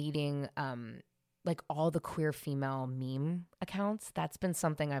 creating and meeting like all the queer female meme accounts. That's been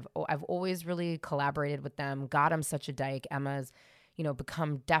something I've always really collaborated with them. God, I'm such a dyke. Emma's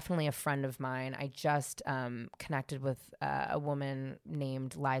become definitely a friend of mine. I just connected with a woman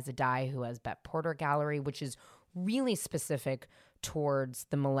named Liza Dye who has Bet Porter Gallery, which is really specific towards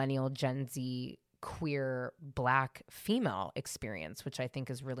the millennial Gen Z queer Black female experience, which I think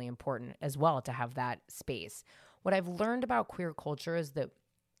is really important as well to have that space. What I've learned about queer culture is that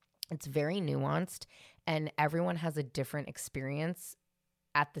it's very nuanced and everyone has a different experience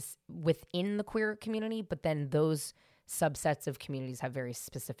at this within the queer community, but then those subsets of communities have very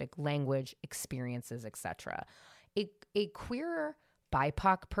specific language, experiences, etc. A queer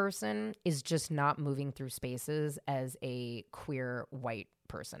BIPOC person is just not moving through spaces as a queer white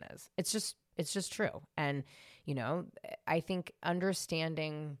person is. It's just true. And, you know, I think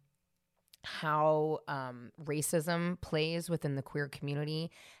understanding how racism plays within the queer community,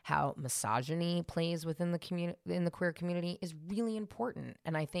 how misogyny plays within the queer community is really important.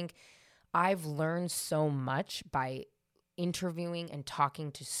 And I think I've learned so much by interviewing and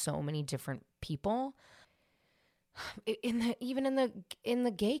talking to so many different people. Even in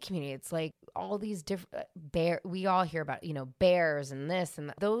the gay community, it's like all these different we all hear about, you know, bears and this and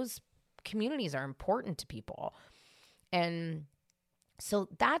that. Those communities are important to people. And so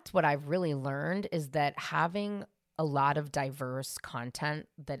that's what I've really learned, is that having a lot of diverse content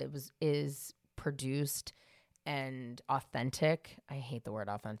that is produced and authentic. I hate the word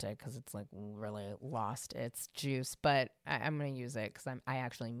authentic because it's like really lost its juice, but I'm going to use it because I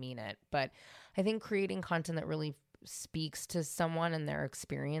actually mean it. But I think creating content that really speaks to someone and their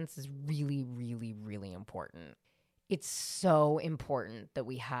experience is really, really, really important. It's so important that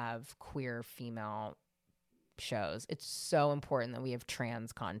we have queer female shows. It's so important that we have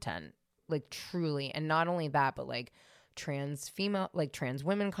trans content, like truly. And not only that, but like trans female, like trans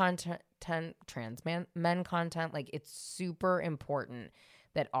women content, trans men content. Like it's super important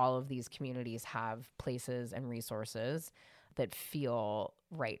that all of these communities have places and resources that feel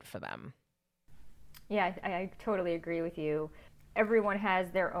right for them. Yeah, I totally agree with you. Everyone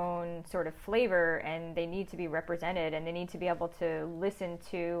has their own sort of flavor and they need to be represented, and they need to be able to listen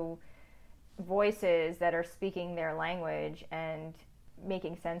to voices that are speaking their language and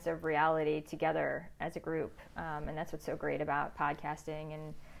making sense of reality together as a group. And that's what's so great about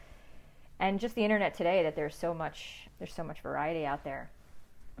podcasting and just the internet today, that there's so much variety out there.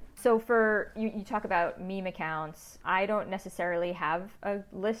 So for you talk about meme accounts. I don't necessarily have a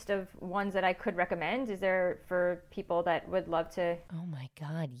list of ones that I could recommend. Is there, for people that would love to? Oh my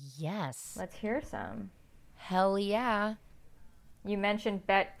God, yes. Let's hear some. Hell yeah. You mentioned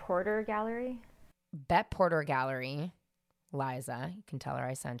Bet Porter Gallery. Bet Porter Gallery, Liza, you can tell her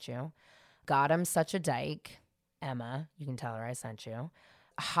I sent you. God, I'm Such a Dyke, Emma, you can tell her I sent you.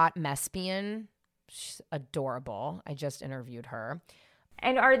 Hot Mespian, she's adorable. I just interviewed her.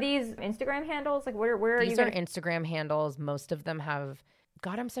 And are these Instagram handles? Like, where are these you? These are Instagram handles. Most of them have.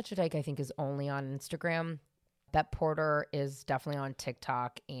 God, I'm Such a Dyke, I think, is only on Instagram. Bet Porter is definitely on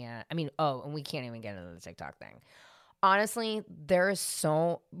TikTok. And we can't even get into the TikTok thing. Honestly,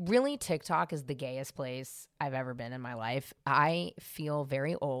 really TikTok is the gayest place I've ever been in my life. I feel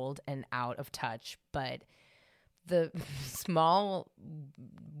very old and out of touch, but the small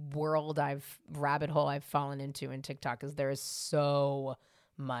rabbit hole I've fallen into in TikTok is there is so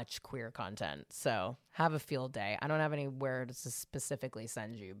much queer content. So have a field day. I don't have anywhere to specifically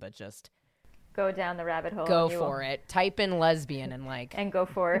send you, but just go down the rabbit hole. Go for it. Type in lesbian and go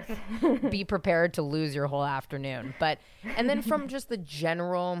forth. Be prepared to lose your whole afternoon. And then from just the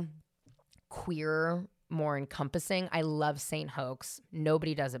general queer, more encompassing, I love Saint Hoax.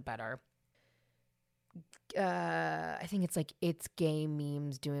 Nobody does it better. I think it's like It's Gay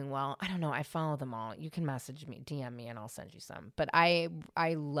Memes doing well. I don't know. I follow them all. You can message me, DM me, and I'll send you some. But I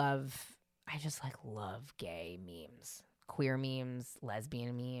love gay memes, queer memes,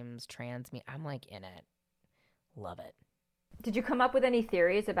 lesbian memes, trans memes. I'm like in it. Love it. Did you come up with any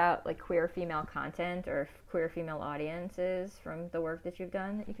theories about like queer female content or queer female audiences from the work that you've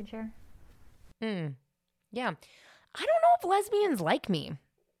done that you can share? Yeah. I don't know if lesbians like me.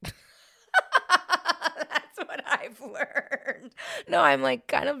 That's what I've learned. No, I'm like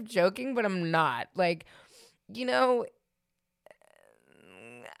kind of joking, but I'm not. Like, you know,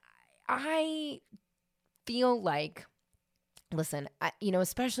 I feel like, listen,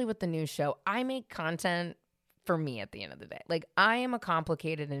 especially with the new show, I make content for me at the end of the day. Like, I am a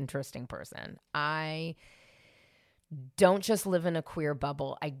complicated, interesting person. I don't just live in a queer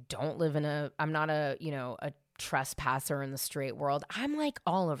bubble. I'm not a trespasser in the straight world. I'm like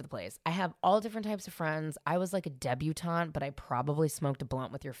all over the place. I have all different types of friends. I was like a debutante, but I probably smoked a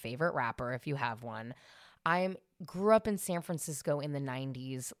blunt with your favorite rapper if you have one. I grew up in San Francisco in the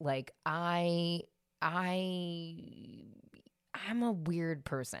 90s. Like I'm a weird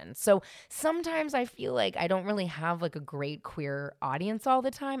person. So sometimes I feel like I don't really have like a great queer audience all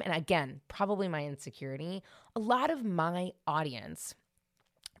the time. And again, probably my insecurity. A lot of my audience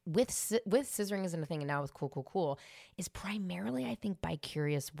with Scissoring Isn't a Thing and now with Cool is primarily, I think, by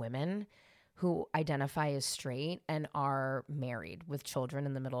curious women who identify as straight and are married with children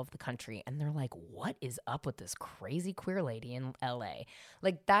in the middle of the country. And they're like, what is up with this crazy queer lady in LA?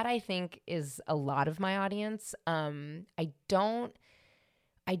 Like that, I think, is a lot of my audience. I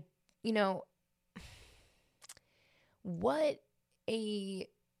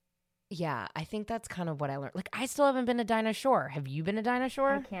think that's kind of what I learned. Like, I still haven't been to Dinah Shore. Have you been to Dinah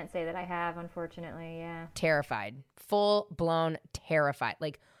Shore? I can't say that I have, unfortunately. Yeah. Terrified. Full blown terrified.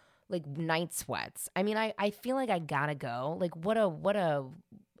 Like night sweats. I mean, I feel like I gotta go. Like what a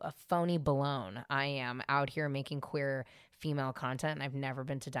phony balloon I am out here making queer female content. And I've never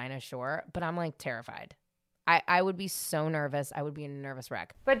been to Dinah Shore, but I'm like terrified. I would be so nervous. I would be a nervous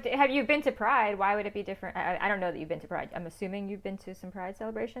wreck. But have you been to Pride? Why would it be different? I don't know that you've been to Pride. I'm assuming you've been to some Pride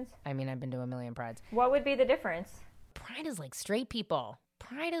celebrations? I mean, I've been to a million Prides. What would be the difference? Pride is like straight people.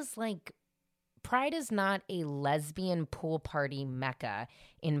 Pride is not a lesbian pool party mecca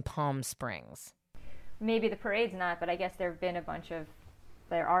in Palm Springs. Maybe the parade's not, but I guess there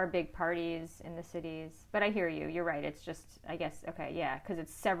are big parties in the cities. But I hear you. You're right. It's just, I guess, okay, yeah, because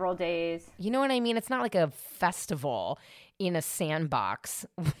it's several days. You know what I mean? It's not like a festival in a sandbox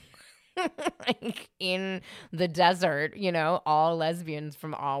like in the desert, you know, all lesbians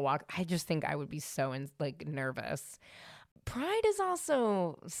from all walks. I just think I would be so nervous. Pride is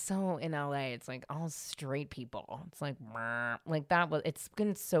also so in LA. It's like all straight people. It's like it's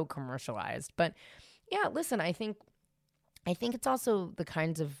been so commercialized. But yeah, listen, I think it's also the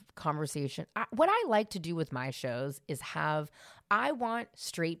kinds of conversation. What I like to do with my shows is I want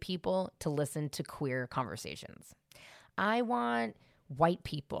straight people to listen to queer conversations. I want white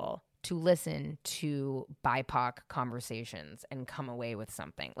people to listen to BIPOC conversations and come away with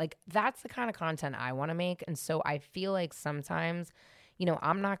something. Like, that's the kind of content I want to make. And so I feel like sometimes, you know,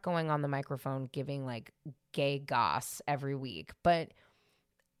 I'm not going on the microphone giving like gay goss every week, but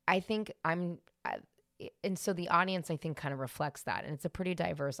I think and so the audience, I think, kind of reflects that. And it's a pretty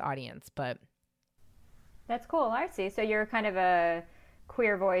diverse audience, but. That's cool. I see. So you're kind of a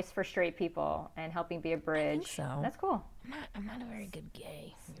queer voice for straight people and helping be a bridge. I think so. That's cool. I'm not a very good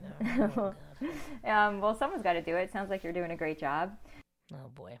gay. You know? Well, someone's got to do it. Sounds like you're doing a great job. Oh,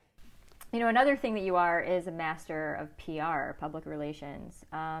 boy. You know, another thing that you are is a master of PR, public relations.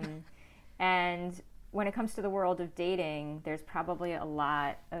 And when it comes to the world of dating, there's probably a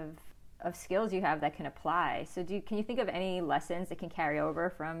lot of skills you have that can apply. So can you think of any lessons that can carry over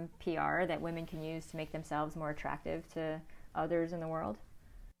from PR that women can use to make themselves more attractive to others in the world?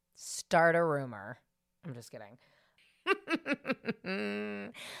 Start a rumor. I'm just kidding.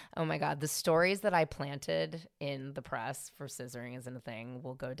 Oh my God. The stories that I planted in the press for Scissoring Isn't a Thing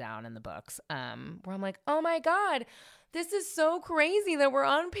will go down in the books. Where I'm like, oh my God, this is so crazy that we're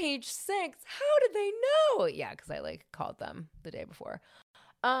on page 6. How did they know? Yeah, because I like called them the day before.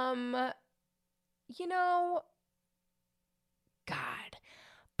 You know, God,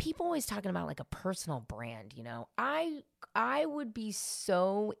 people always talking about like a personal brand, you know. I would be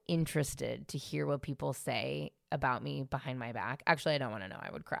so interested to hear what people say about me behind my back. Actually, I don't want to know.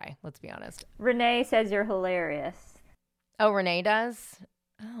 I would cry. Let's be honest. Renee says you're hilarious. Oh, Renee does?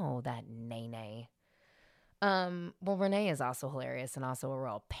 Oh, that Nene. Well, Renee is also hilarious and also a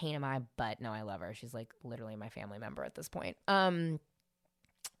real pain in my butt. No, I love her. She's like literally my family member at this point.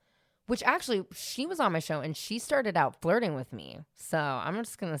 Which actually, she was on my show and she started out flirting with me. So I'm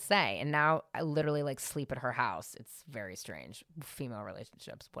just going to say, and now I literally like sleep at her house. It's very strange. Female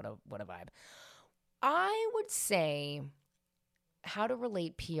relationships. What a vibe. I would say how to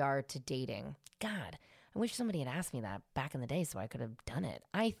relate PR to dating. God, I wish somebody had asked me that back in the day so I could have done it.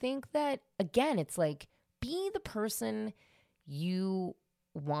 I think that, again, it's like be the person you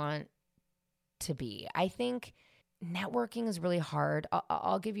want to be. I think networking is really hard.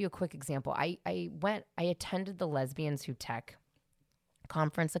 I'll give you a quick example. I attended the Lesbians Who Tech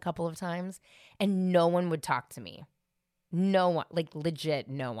conference a couple of times, and no one would talk to me. No one, like legit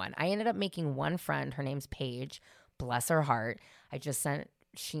no one. I ended up making one friend. Her name's Paige. Bless her heart. I just sent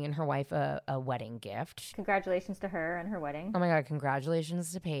she and her wife a wedding gift. Congratulations to her and her wedding. Oh my God,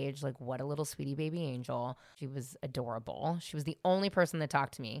 congratulations to Paige. Like, what a little sweetie baby angel. She was adorable. She was the only person that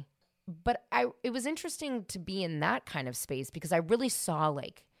talked to me. But it was interesting to be in that kind of space because I really saw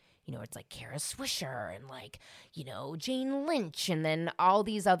like, you know, it's like Kara Swisher and like, you know, Jane Lynch and then all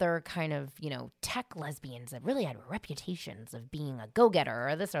these other kind of, you know, tech lesbians that really had reputations of being a go-getter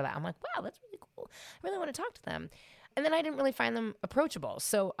or this or that. I'm like, wow, that's really cool. I really want to talk to them. And then I didn't really find them approachable.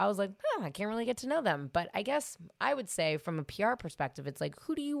 So I was like, oh, I can't really get to know them. But I guess I would say from a PR perspective, it's like,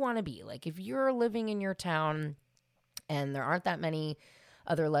 who do you want to be? Like if you're living in your town and there aren't that many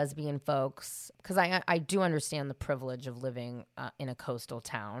other lesbian folks, because I do understand the privilege of living in a coastal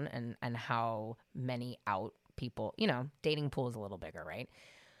town and how many out people, dating pool is a little bigger, right?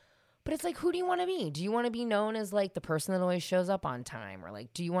 But it's like, who do you want to be? Do you want to be known as like the person that always shows up on time? Or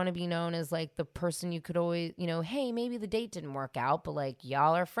like, do you want to be known as like the person you could always, hey, maybe the date didn't work out, but like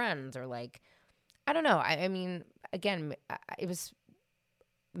y'all are friends? Or like, I don't know. I mean, again, it was,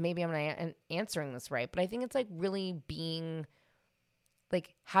 maybe I'm not answering this right, but I think it's like really being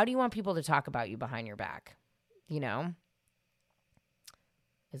like, how do you want people to talk about you behind your back? Is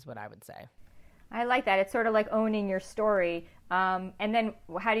what I would say. I like that. It's sort of like owning your story. And then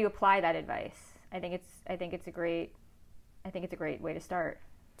how do you apply that advice? I think it's a great way to start.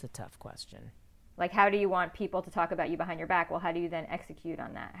 It's a tough question. Like, how do you want people to talk about you behind your back? Well, how do you then execute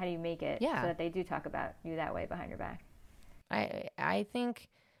on that? How do you make it so that they do talk about you that way behind your back? I think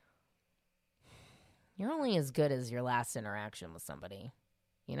you're only as good as your last interaction with somebody.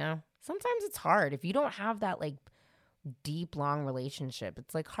 Sometimes it's hard if you don't have that like deep, long relationship.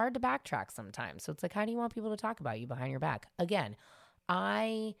 It's like hard to backtrack sometimes. So it's like, how do you want people to talk about you behind your back? Again,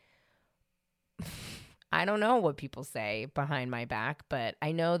 I don't know what people say behind my back, but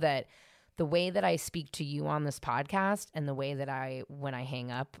I know that the way that I speak to you on this podcast and the way that when I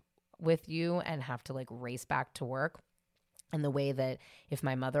hang up with you and have to like race back to work, and the way that if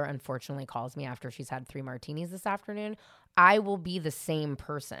my mother unfortunately calls me after she's had 3 martinis this afternoon, I will be the same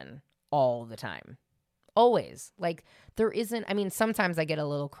person all the time. Always. Like there isn't, I mean, sometimes I get a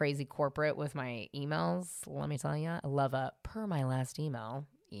little crazy corporate with my emails. Let me tell you, I love a per my last email.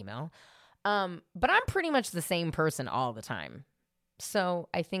 But I'm pretty much the same person all the time. So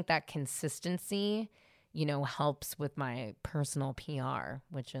I think that consistency, helps with my personal PR,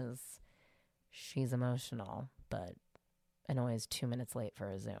 which is she's emotional, but and always 2 minutes late for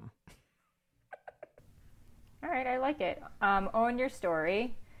a Zoom. All right, I like it. Own your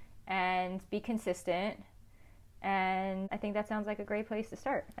story and be consistent. And I think that sounds like a great place to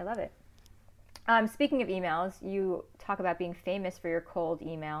start. I love it. Speaking of emails, you talk about being famous for your cold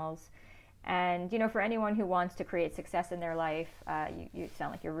emails. And, for anyone who wants to create success in their life, you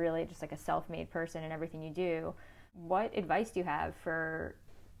sound like you're really just like a self-made person in everything you do. What advice do you have for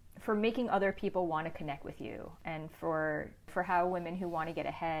making other people want to connect with you, and for how women who want to get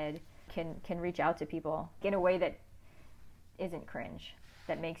ahead can reach out to people in a way that isn't cringe,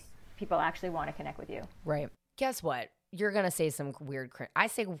 that makes people actually want to connect with you? Right. Guess what? You're going to say some weird cringe. I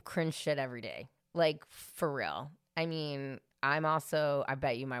say cringe shit every day. Like, for real. I mean, I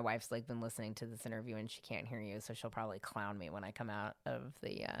bet you my wife's like been listening to this interview and she can't hear you, so she'll probably clown me when I come out of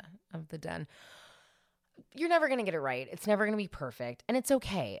the den. You're never going to get it right. It's never going to be perfect. And it's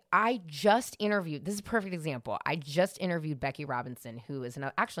okay. I just interviewed, this is a perfect example. I just interviewed Becky Robinson, who is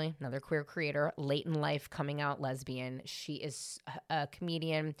another queer creator, late in life, coming out lesbian. She is a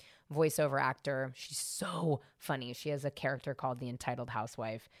comedian, voiceover actor. She's so funny. She has a character called the Entitled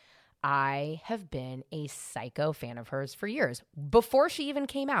Housewife. I have been a psycho fan of hers for years, before she even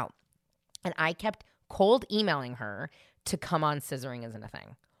came out. And I kept cold emailing her to come on Scissoring Isn't a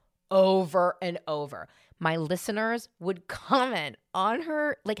Thing. Over and over. My listeners would comment on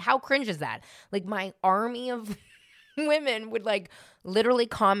her. Like, how cringe is that? Like, my army of women would like literally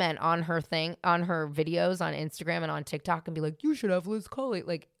comment on her videos on Instagram and on TikTok and be like, you should have Liz Culley.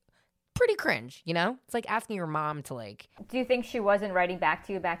 Like, pretty cringe, It's like asking your mom to like. Do you think she wasn't writing back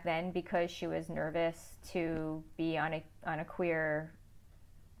to you back then because she was nervous to be on a queer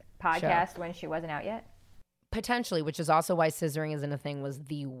podcast when she wasn't out yet? Potentially, which is also why Scissoring Isn't a Thing was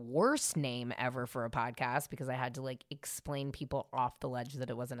the worst name ever for a podcast, because I had to like explain people off the ledge that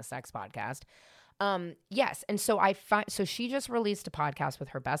it wasn't a sex podcast. Yes. And so so she just released a podcast with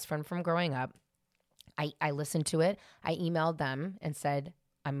her best friend from growing up. I listened to it. I emailed them and said,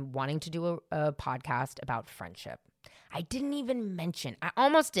 I'm wanting to do a podcast about friendship. I didn't even mention, I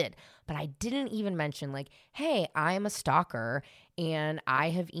almost did, but I didn't even mention like, hey, I'm a stalker and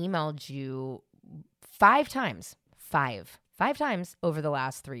I have emailed you 5 times over the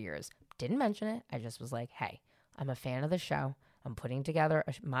last 3 years. Didn't mention it. I just was like, hey, I'm a fan of the show. I'm putting together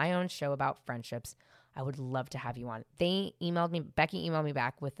my own show about friendships. I would love to have you on. Becky emailed me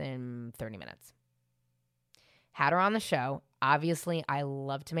back within 30 minutes. Had her on the show. Obviously, I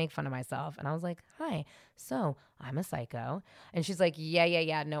love to make fun of myself. And I was like, hi, so I'm a psycho. And she's like,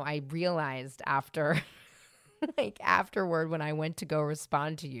 yeah. No, I realized afterward when I went to go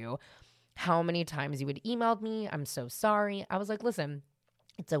respond to you, how many times you had emailed me. I'm so sorry. I was like, listen,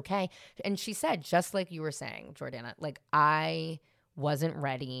 it's okay. And she said, just like you were saying, Jordana, like I wasn't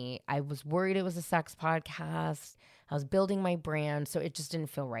ready. I was worried it was a sex podcast. I was building my brand, so it just didn't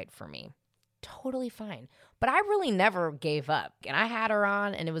feel right for me. Totally fine. But I really never gave up. And I had her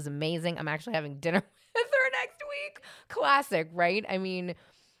on and it was amazing. I'm actually having dinner with her next week. Classic, right? I mean,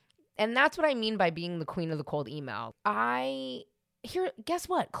 and that's what I mean by being the queen of the cold email. Guess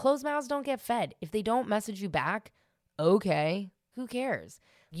what? Closed mouths don't get fed. If they don't message you back, okay, who cares?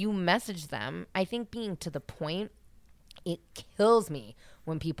 You message them. I think being to the point, it kills me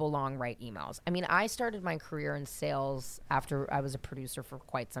when people long write emails. I mean, I started my career in sales after I was a producer for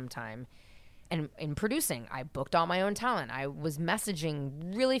quite some time. And in producing, I booked all my own talent. I was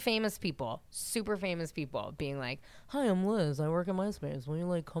messaging really famous people, super famous people, being like, "Hi, I'm Liz. I work at MySpace. Will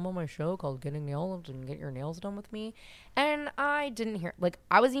you come on my show called Getting Nailed and get your nails done with me?" And I didn't hear,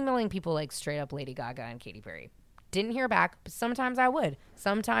 I was emailing people straight up Lady Gaga and Katy Perry. Didn't hear back, but sometimes I would.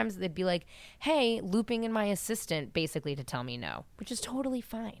 Sometimes they'd be like, "Hey," looping in my assistant basically to tell me no, which is totally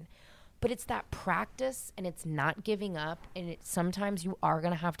fine. But it's that practice and it's not giving up. And sometimes you are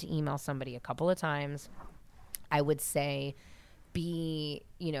going to have to email somebody a couple of times. I would say be,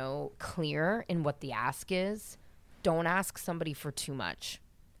 clear in what the ask is. Don't ask somebody for too much.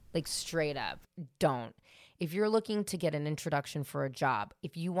 Straight up, don't. If you're looking to get an introduction for a job,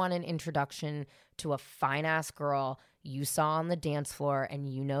 if you want an introduction to a fine-ass girl you saw on the dance floor and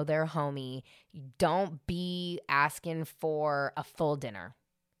they're homie, don't be asking for a full dinner.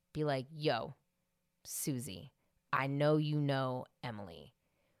 Be like, "Yo, Susie, I know you know Emily.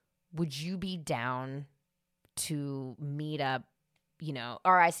 Would you be down to meet up,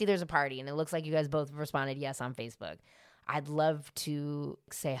 or I see there's a party and it looks like you guys both responded yes on Facebook. I'd love to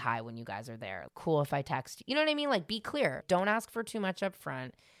say hi when you guys are there. Cool if I text you." You know what I mean? Be clear. Don't ask for too much up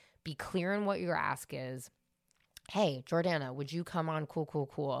front. Be clear in what your ask is. "Hey, Jordana, would you come on?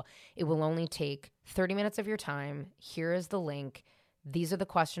 Cool. It will only take 30 minutes of your time. Here is the link. These are the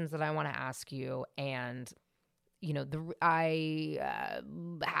questions that I want to ask you." And, I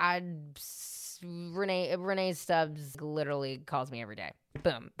had Renee Stubbs literally calls me every day.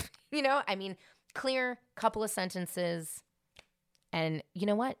 Boom. Clear couple of sentences. And you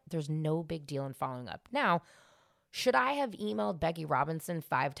know what? There's no big deal in following up. Now, should I have emailed Becky Robinson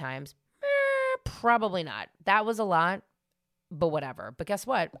 5 times? Probably not. That was a lot, but whatever. But guess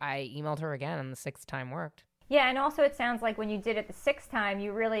what? I emailed her again and the 6th time worked. Yeah, and also it sounds like when you did it the 6th time,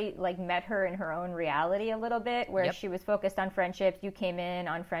 you really met her in her own reality a little bit, where Yep. she was focused on friendships. You came in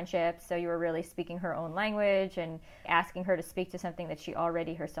on friendships, so you were really speaking her own language and asking her to speak to something that she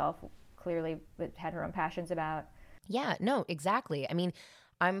already herself clearly had her own passions about. Yeah, no, exactly. I mean,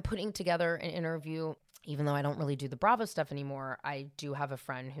 I'm putting together an interview. Even though I don't really do the Bravo stuff anymore, I do have a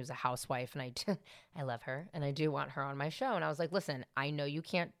friend who's a housewife, and I love her, and I do want her on my show. And I was like, "Listen, I know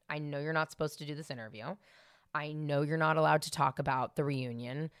you're not supposed to do this interview. I know you're not allowed to talk about the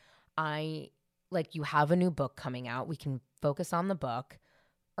reunion. You have a new book coming out. We can focus on the book.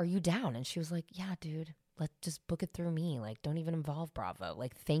 Are you down?" And she was like, "Yeah, dude, let's just book it through me. Don't even involve Bravo.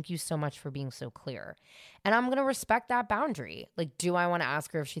 Thank you so much for being so clear." And I'm going to respect that boundary. Do I want to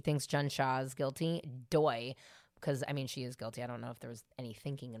ask her if she thinks Jen Shah is guilty? Doy. Because, she is guilty. I don't know if there was any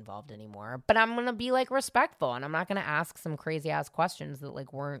thinking involved anymore. But I'm going to be, respectful. And I'm not going to ask some crazy-ass questions that,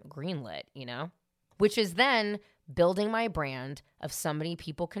 weren't greenlit, Which is then building my brand of somebody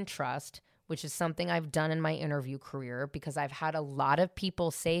people can trust, which is something I've done in my interview career because I've had a lot of people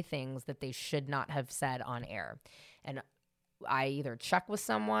say things that they should not have said on air. And I either check with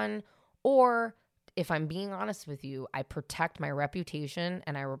someone, or if I'm being honest with you, I protect my reputation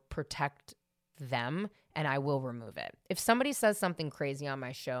and I protect them, and I will remove it. If somebody says something crazy on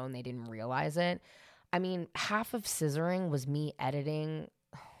my show and they didn't realize it, half of Scissoring was me editing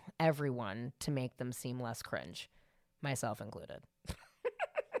everyone to make them seem less cringe, myself included.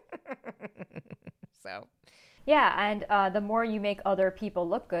 So Yeah, and the more you make other people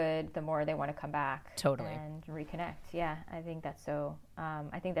look good, the more they want to come back. Totally. And reconnect. Yeah, I think that's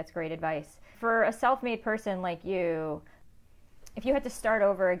I think that's great advice. For a self-made person like you, if you had to start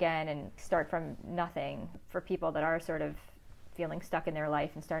over again and start from nothing, for people that are sort of feeling stuck in their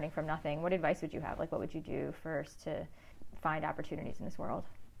life and starting from nothing, what advice would you have? What would you do first to find opportunities in this world?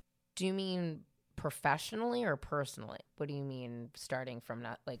 Do you mean professionally or personally? What do you mean starting from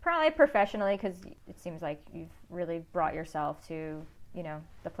not Probably professionally, because it seems like you've really brought yourself to,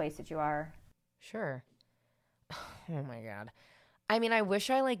 the place that you are. Sure. Oh my God. I wish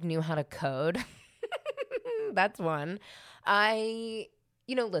I knew how to code. That's one.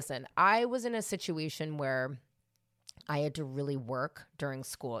 Listen, I was in a situation where I had to really work during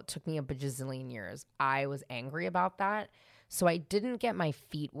school. It took me a bajillion years. I was angry about that. So I didn't get my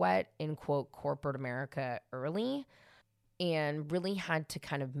feet wet in, quote, corporate America early. and really had to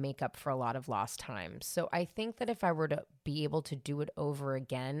kind of make up for a lot of lost time. So I think that if I were to be able to do it over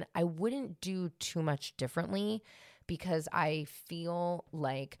again, I wouldn't do too much differently, because I feel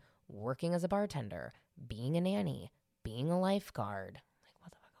like working as a bartender, being a nanny, being a lifeguard, like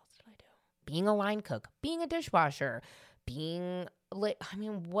what the fuck else did I do? Being a line cook, being a dishwasher, being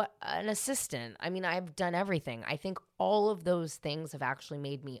what an assistant. I mean, I've done everything. I think all of those things have actually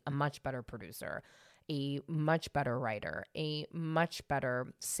made me a much better producer, a much better writer, a much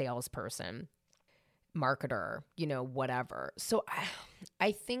better salesperson, marketer, whatever. So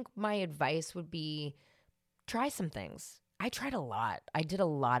I think my advice would be try some things. I tried a lot. I did a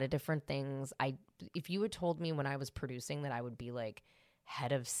lot of different things. If you had told me when I was producing that I would be like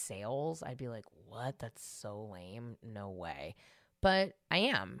head of sales, I'd be like, what? That's so lame. No way. But I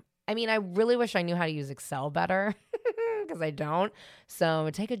am. I mean, I really wish I knew how to use Excel better because I don't. So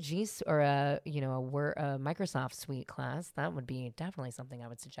take a a Microsoft Suite class. That would be definitely something I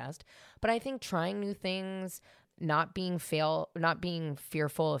would suggest. But I think trying new things, not being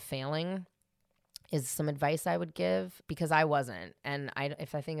fearful of failing is some advice I would give, because I wasn't. And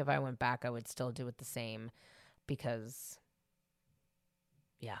if I went back, I would still do it the same, because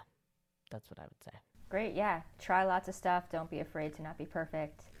yeah, that's what I would say. Great. Yeah. Try lots of stuff. Don't be afraid to not be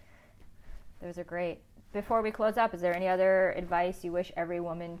perfect. Those are great. Before we close up, is there any other advice you wish every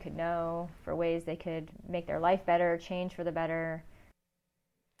woman could know for ways they could make their life better, change for the better?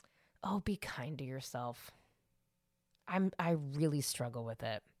 Oh, be kind to yourself. I really struggle with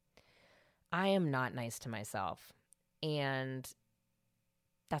it. I am not nice to myself, and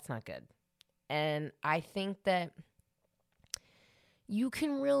that's not good. And I think that you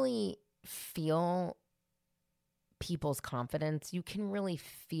can really feel people's confidence. You can really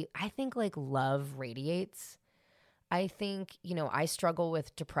feel, I think like love radiates. I think, I struggle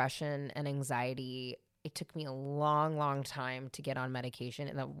with depression and anxiety. It took me a long, long time to get on medication,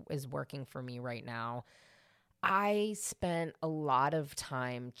 and that is working for me right now. I spent a lot of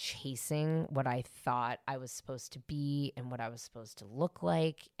time chasing what I thought I was supposed to be and what I was supposed to look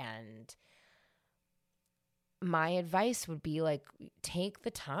like. And my advice would be like, take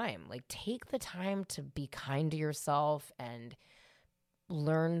the time to be kind to yourself and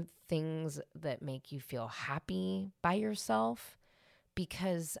learn things that make you feel happy by yourself,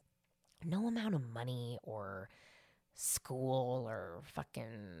 because no amount of money or school or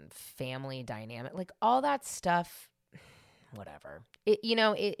fucking family dynamic, like all that stuff, whatever. It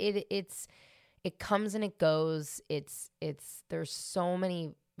comes and it goes. There's so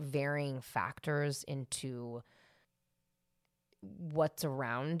many varying factors into what's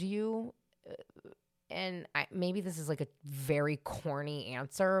around you. And maybe this is like a very corny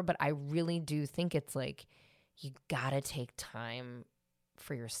answer, but I really do think it's like, you gotta take time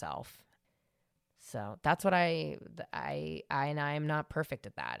for yourself. So that's what I am not perfect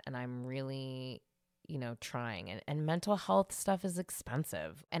at that. And I'm really, trying. And mental health stuff is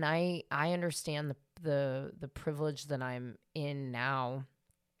expensive. And I understand the privilege that I'm in now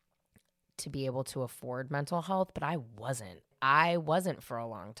to be able to afford mental health, but I wasn't for a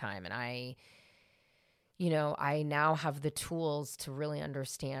long time. And I now have the tools to really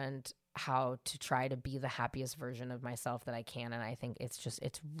understand how to try to be the happiest version of myself that I can. And I think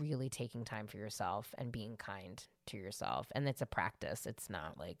it's really taking time for yourself and being kind to yourself. And it's a practice. It's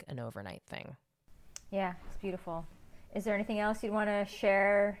not like an overnight thing. Yeah, it's beautiful. Is there anything else you'd want to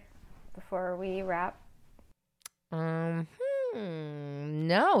share before we wrap?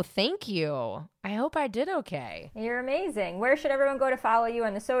 No, thank you. I hope I did okay. You're amazing. Where should everyone go to follow you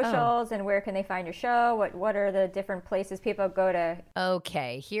on the socials, and where can they find your show? What are the different places people go to?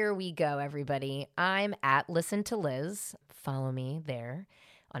 Okay, here we go, everybody. I'm at Listen to Liz. Follow me there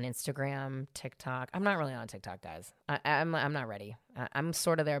on Instagram, TikTok. I'm not really on TikTok, guys. I'm not ready. I'm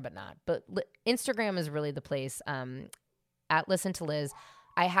sort of there, but not. But Instagram is really the place. At Listen to Liz.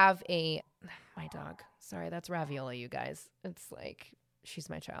 I have my dog. Sorry, that's Ravioli, you guys. It's like, she's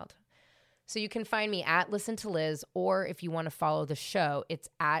my child. So you can find me at Listen to Liz, or if you want to follow the show, it's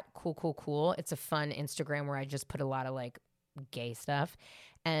at Cool Cool Cool. It's a fun Instagram where I just put a lot of like gay stuff.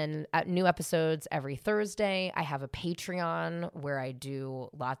 And new episodes every Thursday. I have a Patreon where I do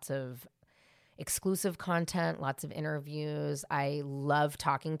lots of exclusive content, lots of interviews. I love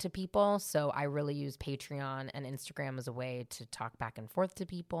talking to people, so I really use Patreon and Instagram as a way to talk back and forth to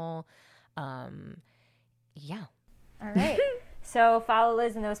people. Yeah. All right. So follow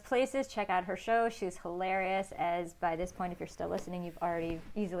Liz in those places. Check out her show. She's hilarious, as by this point, if you're still listening, you've already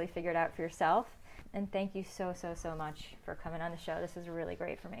easily figured out for yourself. And thank you so, so, so much for coming on the show. This was really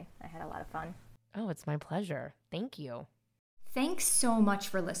great for me. I had a lot of fun. Oh, it's my pleasure. Thank you. Thanks so much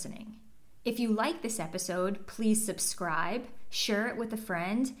for listening. If you like this episode, please subscribe, share it with a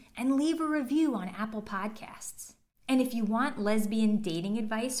friend, and leave a review on Apple Podcasts. And if you want lesbian dating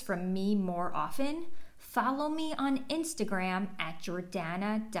advice from me more often, follow me on Instagram at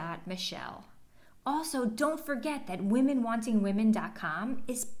jordana.michelle. Also, don't forget that womenwantingwomen.com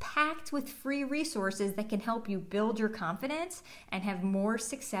is packed with free resources that can help you build your confidence and have more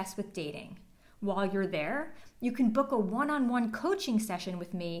success with dating. While you're there, you can book a one-on-one coaching session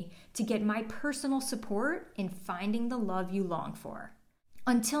with me to get my personal support in finding the love you long for.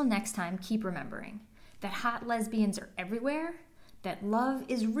 Until next time, keep remembering that hot lesbians are everywhere, that love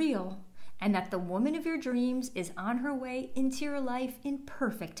is real, and that the woman of your dreams is on her way into your life in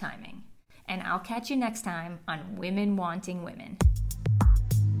perfect timing. And I'll catch you next time on Women Wanting Women.